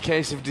it's just a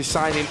case of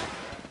deciding,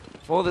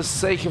 for the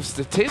sake of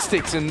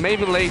statistics and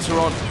maybe later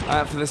on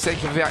for the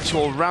sake of the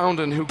actual round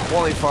and who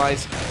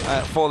qualifies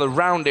for the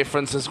round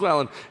difference as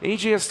well. And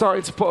EG has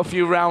started to put a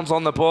few rounds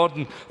on the board,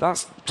 and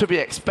that's to be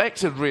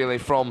expected really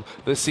from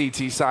the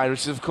CT side,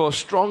 which is of course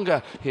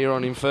stronger here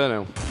on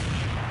Inferno.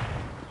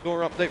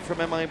 Score update from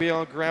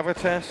MIBR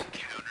Gravitas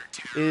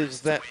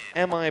is that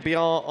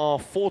MIBR are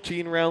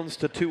 14 rounds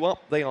to 2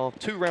 up. They are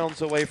 2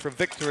 rounds away from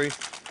victory.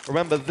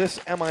 Remember, this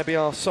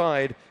MIBR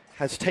side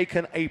has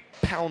taken a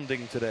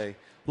pounding today.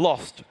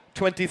 Lost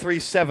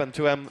 23-7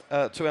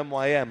 to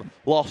MYM.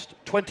 Lost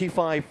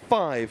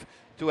 25-5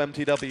 to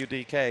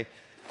MTWDK.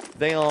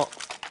 They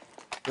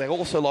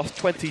also lost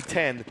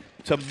 20-10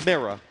 to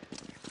Mirror.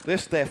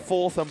 This their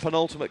 4th and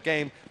penultimate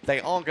game. They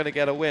are going to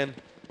get a win.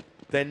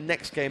 Their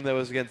next game, though,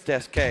 is against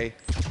SK.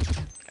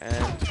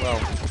 And,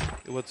 well,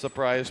 it would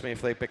surprise me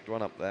if they picked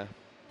one up there.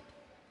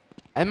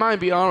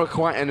 MIBR are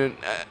quite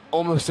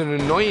almost an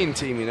annoying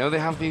team, you know. They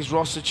have these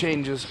roster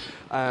changes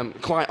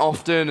quite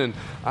often, and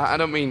I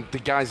don't mean the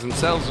guys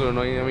themselves are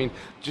annoying, I mean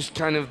just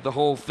kind of the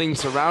whole thing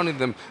surrounding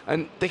them.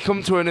 And they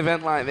come to an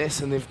event like this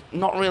and they've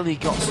not really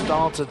got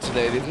started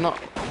today. They've not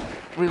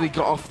really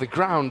got off the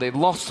ground. They've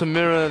lost to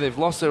Mirror, they've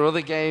lost their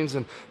other games,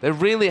 and they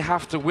really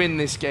have to win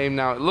this game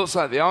now. It looks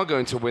like they are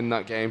going to win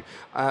that game,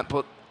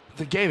 but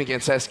the game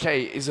against SK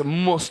is a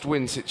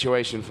must-win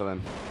situation for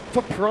them.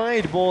 For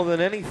pride more than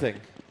anything.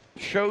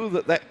 Show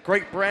that that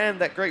great brand,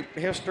 that great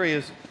history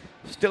is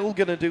still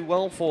going to do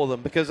well for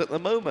them, because at the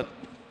moment,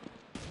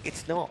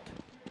 it's not.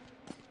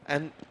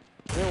 And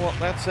you know what?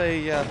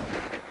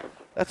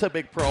 That's a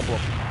big problem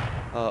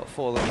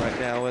for them right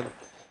now. And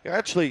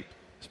actually,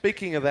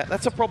 speaking of that,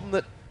 that's a problem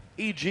that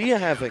EG are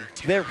having.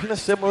 They're in a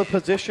similar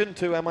position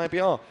to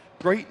MIBR.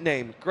 Great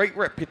name, great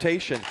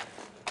reputation,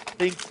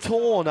 being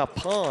torn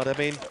apart. I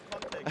mean,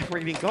 I'm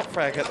reading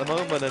Gottfrag at the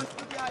moment, and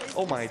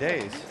oh my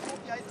days.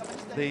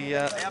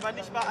 The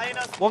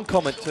one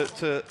comment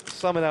to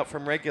sum it out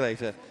from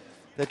Regulator,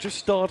 they're just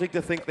starting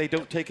to think they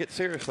don't take it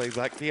seriously,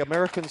 like the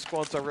American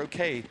squads are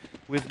okay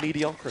with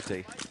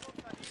mediocrity.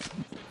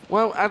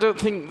 Well, I don't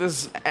think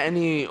there's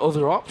any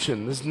other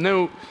option. There's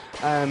no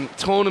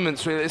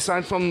tournaments really,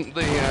 aside from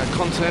the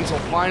continental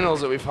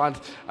finals that we've had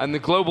and the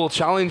global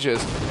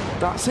challenges.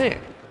 That's it.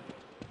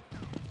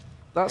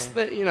 That's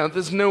the, you know,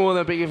 there's no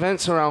other big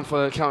events around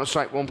for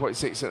Counter-Strike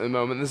 1.6 at the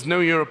moment. There's no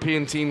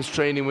European teams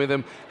training with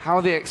them. How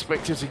are they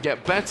expected to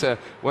get better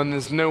when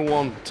there's no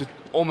one to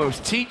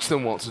almost teach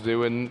them what to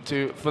do and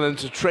for them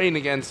to train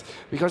against?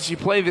 Because you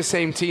play the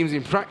same teams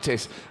in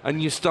practice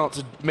and you start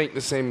to make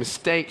the same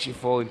mistakes, you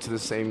fall into the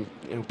same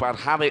bad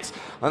habits.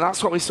 And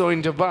that's what we saw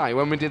in Dubai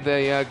when we did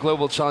the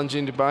global challenge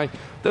in Dubai.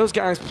 Those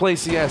guys play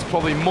CS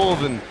probably more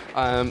than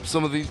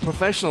some of these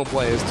professional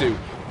players do.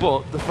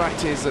 But the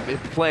fact is that they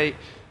play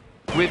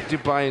with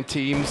Dubai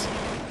teams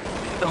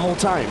the whole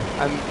time,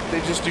 and they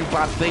just do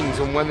bad things.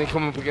 And when they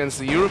come up against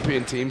the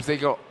European teams, they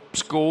got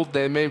schooled.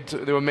 They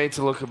were made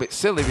to look a bit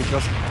silly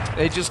because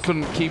they just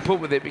couldn't keep up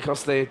with it,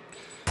 because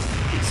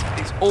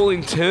it's all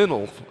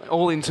internal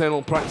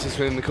practice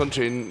within the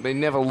country, and they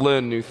never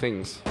learn new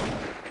things.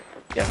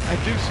 Yeah, I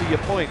do see your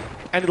point,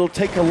 and it'll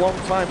take a long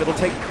time. It'll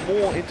take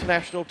more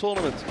international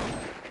tournaments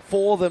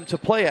for them to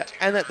play it.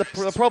 And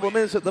the problem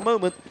is, at the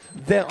moment,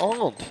 there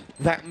aren't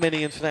that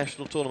many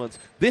international tournaments.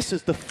 This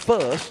is the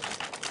first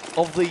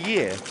of the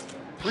year.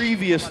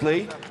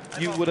 Previously,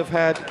 you would have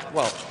had,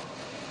 well,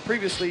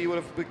 previously you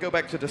would have, go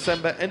back to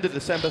December, end of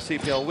December,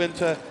 CPL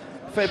Winter,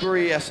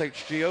 February,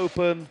 SHG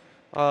Open,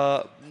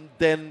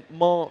 then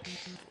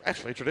March.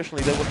 Actually,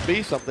 traditionally, there would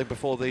be something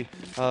before the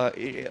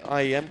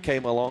IEM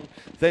came along.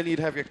 Then you'd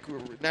have your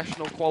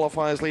national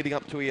qualifiers leading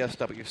up to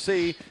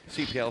ESWC,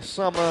 CPL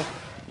Summer,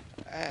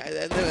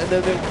 and then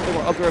there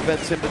were other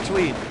events in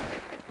between.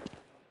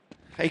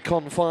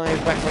 Acon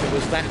 5, back when it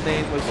was that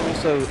name, was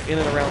also in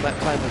and around that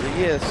time of the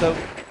year. So,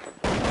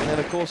 and then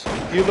of course,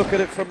 you look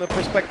at it from the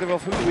perspective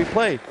of who do we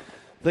play.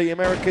 The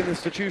American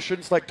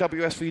institutions like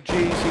WSVG,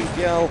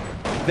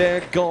 CPL,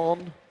 they're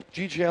gone.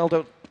 GGL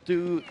don't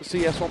do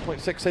CS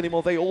 1.6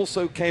 anymore. They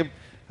also came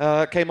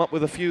up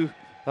with a few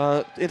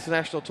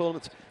international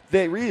tournaments.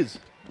 There is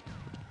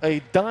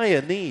a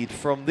dire need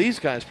from these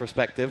guys'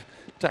 perspective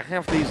to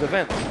have these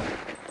events.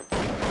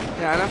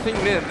 Yeah, and I think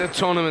the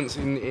tournaments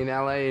in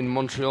LA and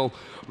Montreal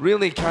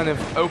really kind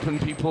of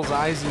opened people's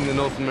eyes in the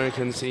North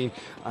American scene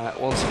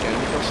once again,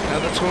 because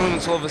the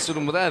tournaments all of a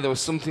sudden were there. There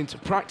was something to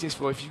practice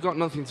for. If you've got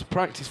nothing to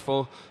practice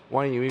for,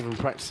 why are you even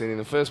practicing in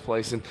the first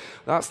place? And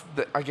that's,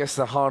 I guess,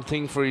 the hard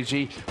thing for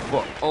EG,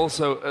 but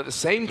also at the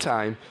same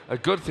time a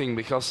good thing,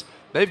 because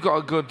they've got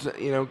a good,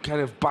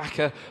 kind of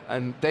backer,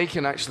 and they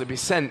can actually be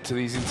sent to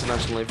these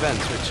international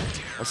events,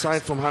 which,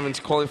 aside from having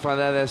to qualify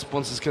there, their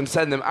sponsors can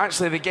send them.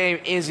 Actually, the game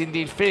is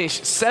indeed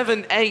finished.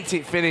 7-8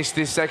 it finished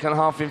this second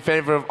half in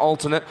favor of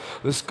Alternate.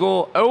 The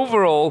score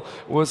overall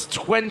was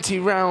 20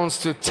 rounds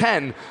to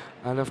 10.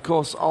 And, of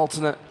course,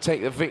 Alternate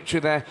take the victory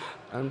there.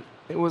 And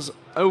it was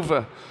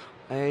over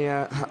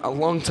a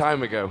long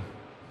time ago.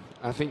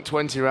 I think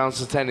 20 rounds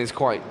to 10 is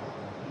quite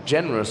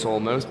generous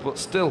almost, but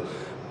still,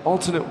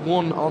 Alternate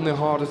won on the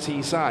harder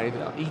T side.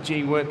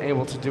 EG weren't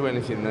able to do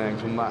anything there and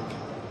come back.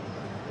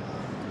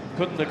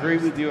 Couldn't agree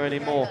with you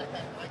anymore.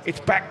 It's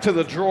back to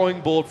the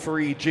drawing board for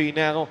EG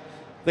now.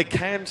 They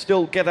can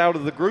still get out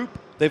of the group.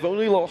 They've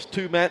only lost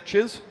 2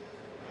 matches.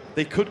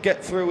 They could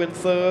get through in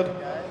third.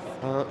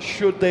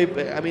 Should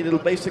they? I mean, it'll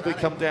basically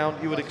come down.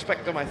 You would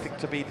expect them, I think,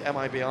 to beat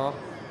MIBR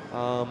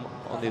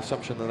on the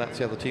assumption that that's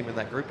the other team in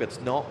that group.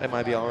 It's not.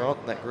 MIBR aren't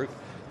in that group.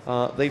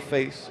 They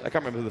face, I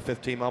can't remember who the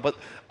 5th team are, but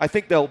I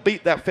think they'll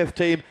beat that 5th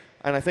team,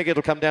 and I think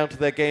it'll come down to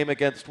their game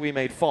against We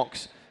Made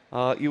Fox.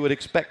 You would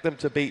expect them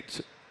to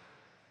beat,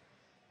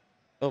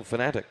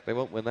 Fnatic. They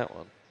won't win that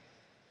one.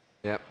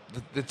 Yeah,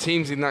 the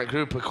teams in that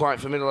group are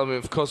quite familiar. I mean,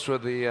 of course, we're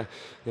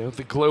at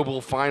the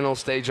global final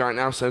stage right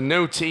now, so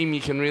no team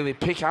you can really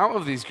pick out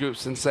of these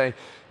groups and say,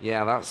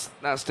 yeah,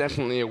 that's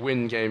definitely a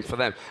win game for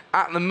them.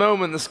 At the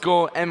moment, the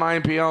score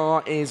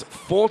MIBR is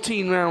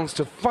 14 rounds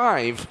to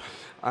 5.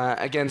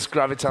 Against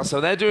Gravitas, so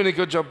they're doing a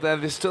good job there.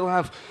 They still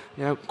have,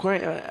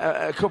 quite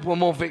a couple of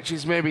more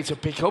victories maybe to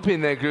pick up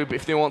in their group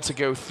if they want to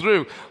go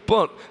through.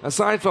 But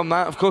aside from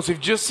that, of course, we've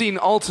just seen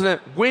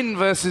Alternate win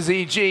versus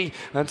EG,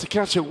 and to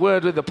catch a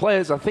word with the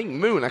players, I think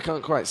Moon, I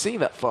can't quite see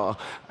that far.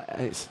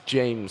 It's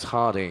James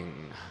Harding.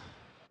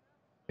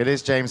 It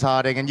is James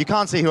Harding, and you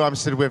can't see who I'm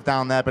stood with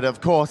down there, but of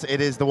course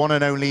it is the one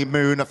and only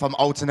Moon from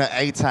Alternate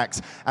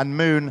ATAX. And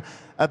Moon,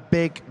 a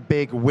big,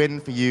 big win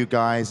for you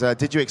guys.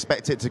 Did you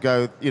expect it to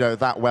go,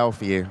 that well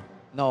for you?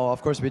 No,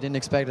 of course we didn't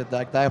expect it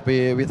like that.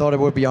 We thought it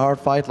would be a hard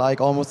fight, like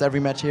almost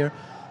every match here,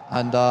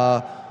 and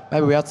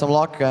maybe we had some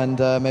luck, and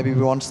maybe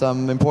we won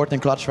some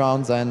important clutch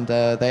rounds, and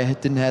they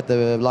didn't have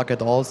the luck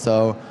at all,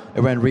 so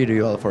it went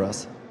really well for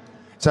us.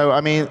 So,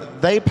 I mean,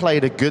 they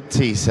played a good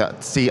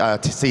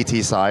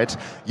CT side.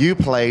 You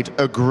played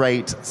a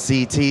great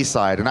CT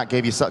side, and that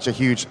gave you such a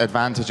huge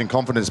advantage and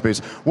confidence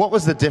boost. What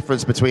was the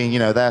difference between,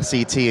 their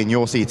CT and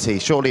your CT?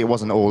 Surely it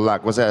wasn't all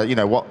luck. Was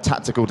there, what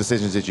tactical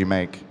decisions did you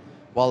make?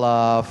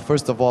 Well,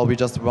 first of all, we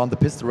just won the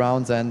pistol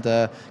rounds and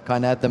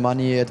kind of had the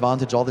money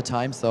advantage all the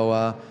time. So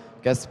I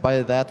guess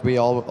by that we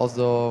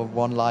also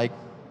won like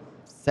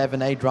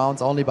 7-8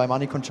 rounds only by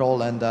money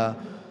control, and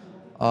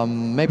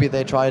maybe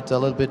they tried a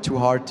little bit too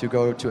hard to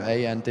go to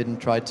A and didn't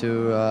try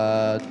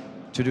to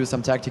do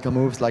some tactical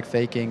moves like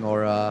faking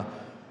or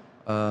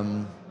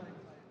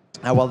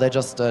well, they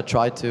just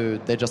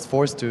they just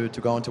forced to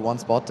go into one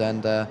spot,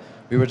 and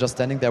we were just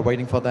standing there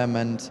waiting for them,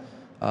 and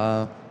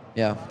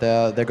yeah,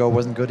 their goal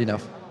wasn't good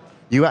enough.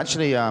 You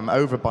actually,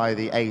 over by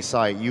the A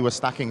site, you were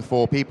stacking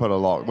 4 people a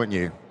lot, weren't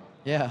you?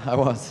 Yeah, I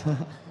was.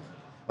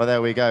 Well,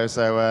 there we go.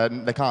 So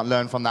they can't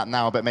learn from that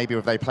now, but maybe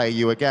if they play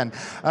you again.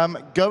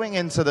 Going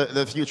into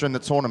the future in the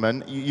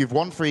tournament, you've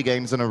won 3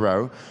 games in a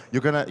row.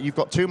 You've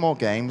got 2 more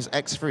games,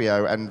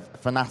 X3O and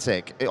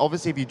Fnatic.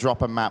 Obviously, if you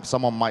drop a map,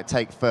 someone might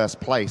take first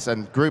place,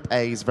 and Group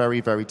A is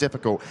very, very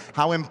difficult.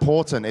 How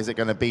important is it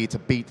going to be to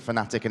beat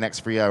Fnatic and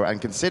X3O,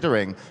 and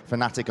considering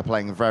Fnatic are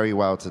playing very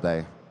well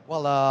today?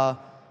 Well,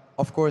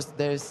 of course,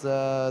 there's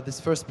this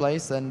first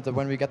place, and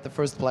when we get the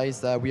first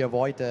place, we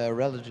avoid a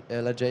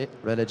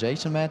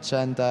relegation match,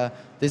 and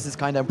this is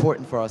kind of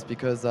important for us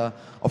because,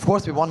 of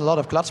course, we won a lot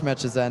of clutch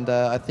matches, and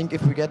I think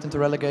if we get into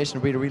relegation,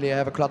 we really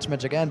have a clutch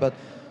match again, but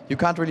you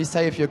can't really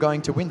say if you're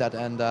going to win that,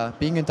 and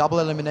being in double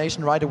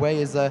elimination right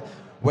away is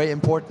way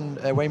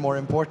more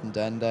important,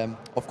 and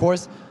of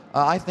course,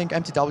 I think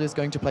MTW is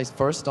going to place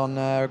first on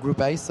Group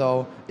A,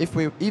 so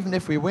even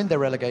if we win the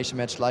relegation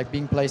match, like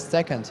being placed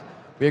second,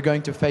 we're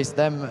going to face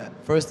them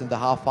first in the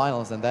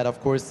half-finals, and that,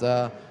 of course,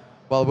 well,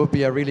 would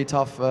be a really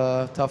tough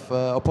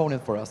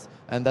opponent for us,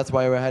 and that's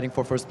why we're heading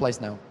for first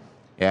place now.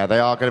 Yeah, they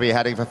are going to be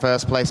heading for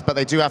first place, but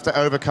they do have to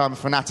overcome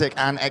Fnatic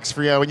and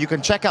X3O, and you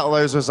can check out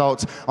those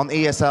results on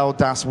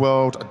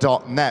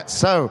esl-world.net.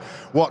 So,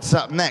 what's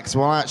up next?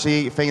 Well, I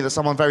actually think that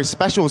someone very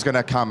special is going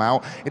to come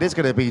out. It is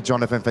going to be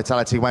Jonathan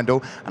Fatality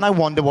Wendell, and I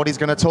wonder what he's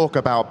going to talk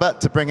about.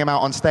 But to bring him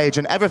out on stage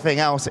and everything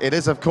else, it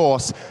is, of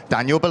course,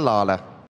 Daniel Balala.